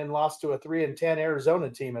Dallas, and then lost to a 3-10 Arizona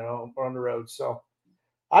team at home on the road. So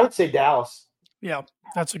I would say Dallas. Yeah,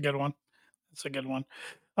 that's a good one.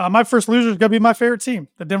 My first loser is going to be my favorite team,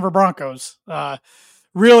 the Denver Broncos.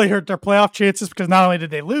 Really hurt their playoff chances because not only did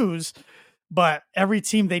they lose, but every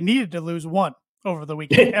team they needed to lose won over the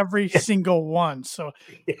weekend. Every single one. So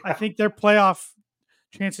I think their playoff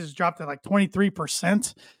chances dropped to like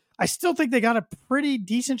 23%. I still think they got a pretty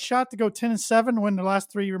decent shot to go 10-7, win the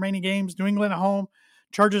last 3 remaining games. New England at home,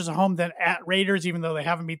 Chargers at home, then at Raiders, even though they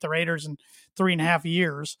haven't beat the Raiders in 3.5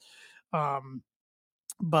 years.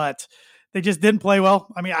 But they just didn't play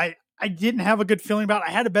well. I mean, I didn't have a good feeling about it.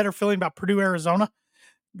 I had a better feeling about Purdue, Arizona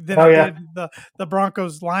than I did the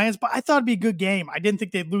Broncos Lions, but I thought it'd be a good game. I didn't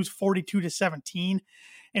think they'd lose 42-17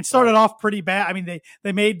 and started off pretty bad. I mean,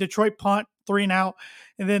 they made Detroit punt 3 and out,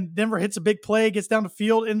 and then Denver hits a big play, gets down the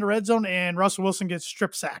field in the red zone, and Russell Wilson gets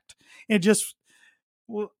strip sacked. It just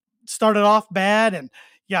started off bad, and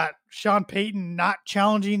you got Sean Payton not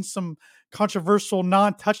challenging some controversial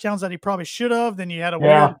non-touchdowns that he probably should have. Then you had a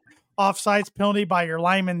weird offsides penalty by your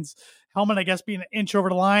lineman's helmet, I guess, being an inch over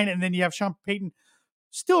the line, and then you have Sean Payton,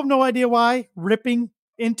 still have no idea why, ripping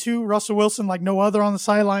into Russell Wilson like no other on the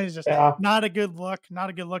sideline. Is just not a good look. Not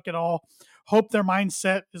a good look at all. Hope their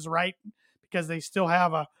mindset is right because they still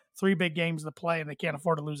have 3 big games to play and they can't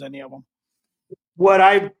afford to lose any of them. What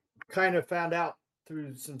I kind of found out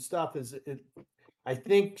through some stuff is I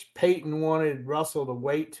think Peyton wanted Russell to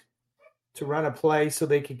wait to run a play so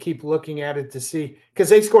they could keep looking at it to see, because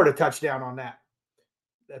they scored a touchdown on that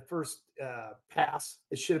first pass.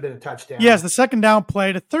 It should have been a touchdown. Yes, the second down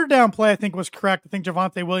play. The third down play, I think, was correct. I think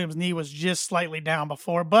Javonte Williams' knee was just slightly down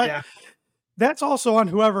before, but that's also on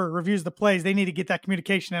whoever reviews the plays. They need to get that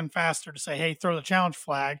communication in faster to say, hey, throw the challenge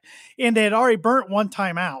flag. And they had already burnt 1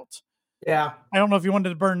 timeout. Yeah. I don't know if you wanted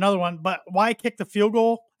to burn another one, but why kick the field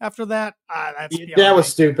goal after that? That was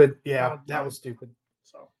stupid. Yeah, that was stupid.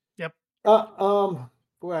 So, yep.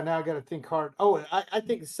 Boy, now I got to think hard. Oh, I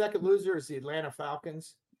think the second loser is the Atlanta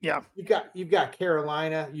Falcons. Yeah. You've got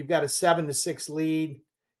Carolina. You've got a 7-6 lead.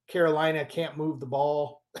 Carolina can't move the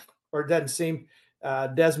ball, or it doesn't seem.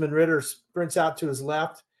 Desmond Ridder sprints out to his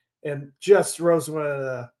left and just throws one of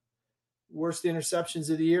the worst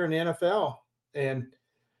interceptions of the year in the NFL. And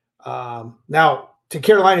now, to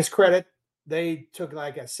Carolina's credit, they took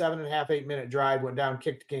like a 7.5, 8-minute drive, went down,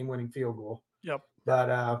 kicked the game-winning field goal. Yep.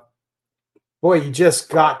 But boy, you just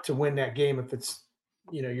got to win that game if it's,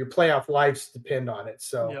 your playoff lives depend on it.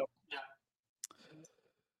 So,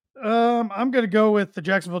 I'm going to go with the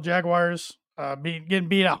Jacksonville Jaguars. Getting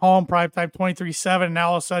beat at home, primetime 23-7. And now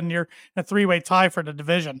all of a sudden you're in a 3-way tie for the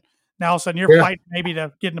division. Now all of a sudden you're fighting maybe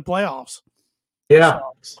to get in the playoffs. Yeah.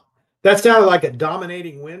 So, that sounded like a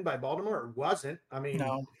dominating win by Baltimore. It wasn't. I mean,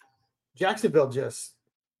 no. Jacksonville just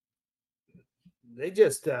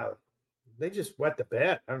wet the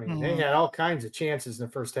bed. I mean, they had all kinds of chances in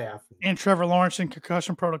the first half. And Trevor Lawrence in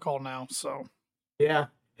concussion protocol now. So, yeah,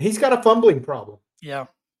 he's got a fumbling problem. Yeah.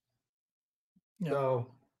 Yep. So,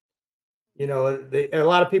 a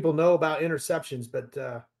lot of people know about interceptions, but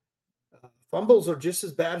fumbles are just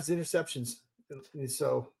as bad as interceptions.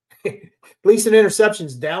 So, at least an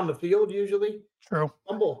interception's down the field usually. True.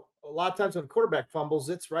 Fumble. A lot of times when a quarterback fumbles,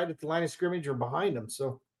 it's right at the line of scrimmage or behind them.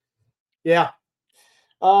 So, yeah.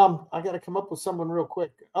 I got to come up with someone real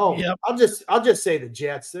quick. Oh, yep. I'll just say the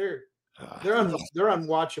Jets. They're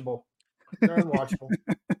unwatchable. They're unwatchable.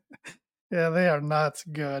 Yeah, they are not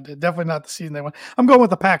good. Definitely not the season they won. I'm going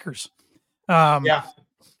with the Packers. Yeah.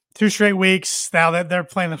 2 straight weeks now that they're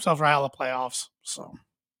playing themselves right out of the playoffs. So,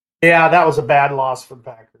 Yeah, that was a bad loss for the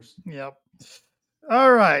Packers. yep.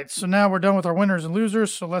 All right. So now we're done with our winners and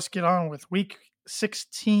losers. So let's get on with week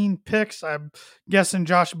 16 picks. I'm guessing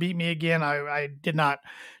Josh beat me again. I did not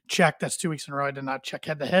check. That's 2 weeks in a row. I did not check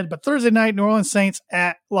head to head. But Thursday night, New Orleans Saints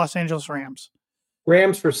at Los Angeles Rams.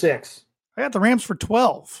 Rams for 6. I got the Rams for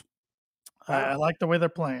 12. I like the way they're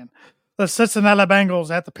playing. The Cincinnati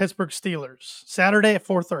Bengals at the Pittsburgh Steelers. Saturday at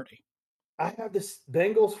 4:30. I have the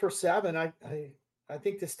Bengals for 7. I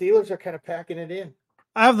think the Steelers are kind of packing it in.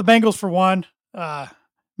 I have the Bengals for 1.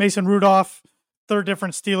 Mason Rudolph, third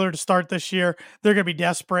different Steeler to start this year. They're going to be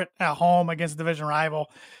desperate at home against a division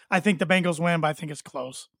rival. I think the Bengals win, but I think it's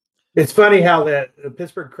close. It's funny how the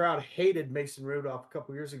Pittsburgh crowd hated Mason Rudolph a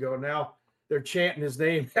couple years ago. Now they're chanting his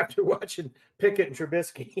name after watching Pickett and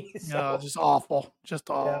Trubisky. So, just awful. Just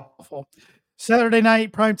awful. Yeah. Saturday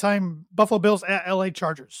night, primetime, Buffalo Bills at LA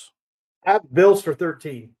Chargers. I have Bills for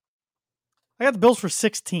 13. I got the Bills for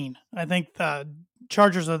 16. I think the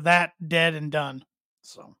Chargers are that dead and done.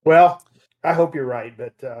 So, well, I hope you're right,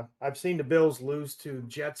 but I've seen the Bills lose to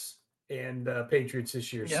Jets and Patriots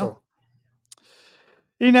this year. Yeah. So,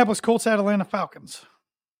 Indianapolis Colts at Atlanta Falcons.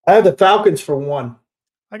 I have the Falcons for 1.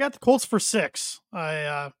 I got the Colts for 6.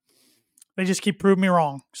 They just keep proving me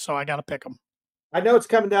wrong, so I got to pick them. I know it's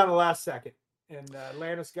coming down to the last second, and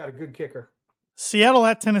Atlanta's got a good kicker. Seattle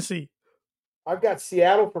at Tennessee. I've got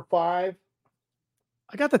Seattle for 5.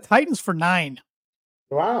 I got the Titans for 9.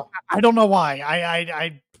 Wow. I don't know why.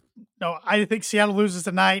 I think Seattle loses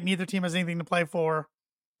tonight. Neither team has anything to play for.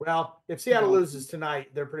 Well, if Seattle loses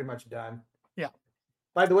tonight, they're pretty much done. Yeah.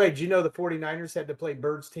 By the way, did you know the 49ers had to play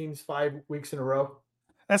Birds teams 5 weeks in a row?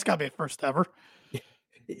 That's got to be a first ever.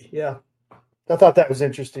 Yeah. I thought that was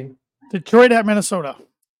interesting. Detroit at Minnesota.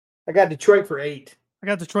 I got Detroit for 8. I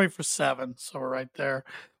got Detroit for 7, so we're right there.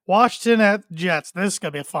 Washington at Jets. This is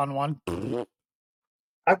going to be a fun one.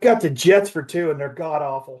 I've got the Jets for 2, and they're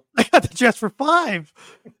god-awful. I got the Jets for 5.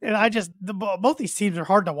 And both these teams are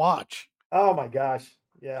hard to watch. Oh, my gosh.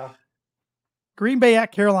 Yeah. Green Bay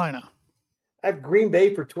at Carolina. I have Green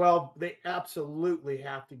Bay for 12. They absolutely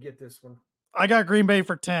have to get this one. I got Green Bay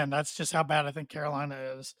for 10. That's just how bad I think Carolina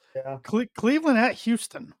is. Yeah. Cleveland at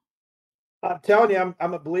Houston. I'm telling you,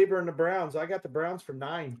 I'm a believer in the Browns. I got the Browns for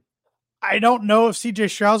 9. I don't know if C.J.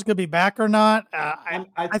 Stroud's going to be back or not. I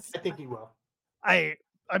think he will. I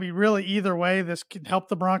mean, really, either way, this could help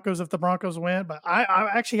the Broncos if the Broncos win. But I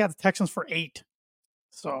actually got the Texans for 8.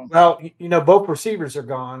 So, well, both receivers are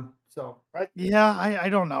gone. So, right? Yeah, I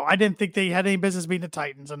don't know. I didn't think they had any business beating the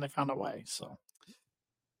Titans, and they found a way. So,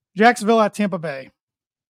 Jacksonville at Tampa Bay.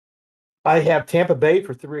 I have Tampa Bay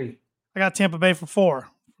for 3. I got Tampa Bay for 4.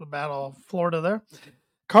 The Battle of Florida there.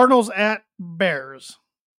 Cardinals at Bears.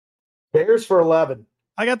 Bears for 11.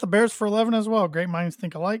 I got the Bears for 11 as well. Great minds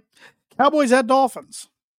think alike. Cowboys at Dolphins.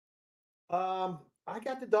 I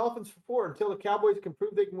got the Dolphins for 4 until the Cowboys can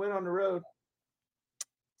prove they can win on the road.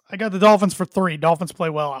 I got the Dolphins for 3. Dolphins play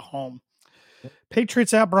well at home.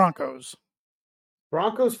 Patriots at Broncos.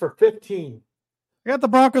 Broncos for 15. I got the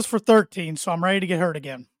Broncos for 13, so I'm ready to get hurt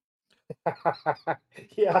again.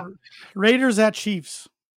 Yeah. Raiders at Chiefs.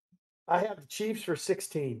 I have the Chiefs for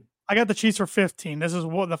 16. I got the Chiefs for 15. This is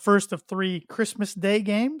the first of 3 Christmas Day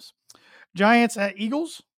games. Giants at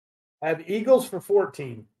Eagles. I have Eagles for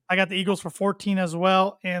 14. I got the Eagles for 14 as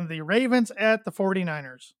well. And the Ravens at the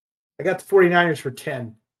 49ers. I got the 49ers for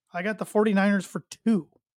 10. I got the 49ers for 2.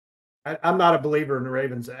 I'm not a believer in the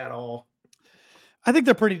Ravens at all. I think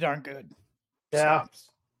they're pretty darn good. Yeah, so,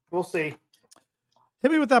 we'll see.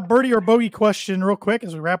 Hit me with that birdie or bogey question real quick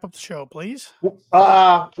as we wrap up the show, please.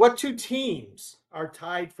 What 2 teams are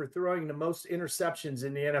tied for throwing the most interceptions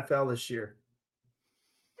in the NFL this year?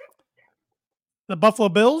 The Buffalo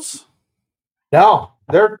Bills? No,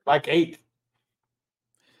 they're like 8.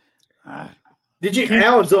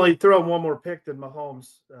 Allen's only throwing 1 more pick than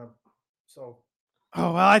Mahomes. Oh,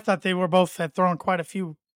 well, I thought they were both had thrown quite a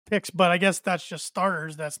few picks, but I guess that's just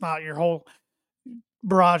starters. That's not your whole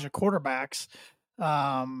barrage of quarterbacks.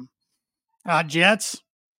 Jets?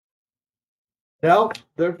 No.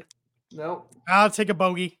 I'll take a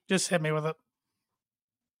bogey. Just hit me with it.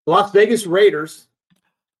 Las Vegas Raiders.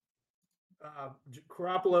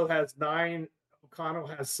 Garoppolo has 9. O'Connell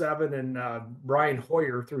has 7, and Brian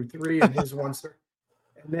Hoyer threw 3 in his 1 start.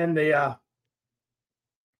 And then they oh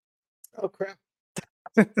crap.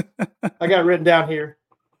 I got it written down here.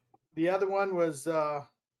 The other one was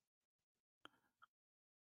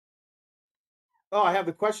I have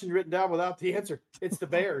the question written down without the answer. It's the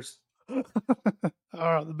Bears.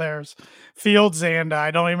 Oh, the Bears. Fields, and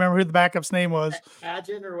I don't even remember who the backup's name was.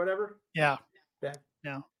 Agent or whatever. Yeah. Yeah.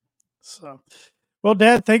 Yeah. So, well,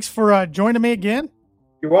 Dad, thanks for joining me again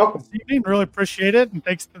You're welcome. this evening. Really appreciate it. And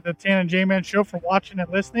thanks to the Tan and J-Man Show for watching and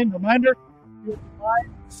listening. Reminder, we'll be live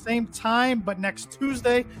at the same time, but next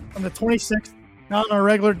Tuesday on the 26th, not on our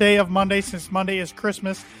regular day of Monday, since Monday is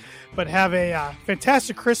Christmas. But have a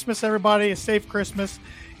fantastic Christmas, everybody. A safe Christmas,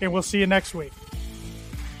 and we'll see you next week.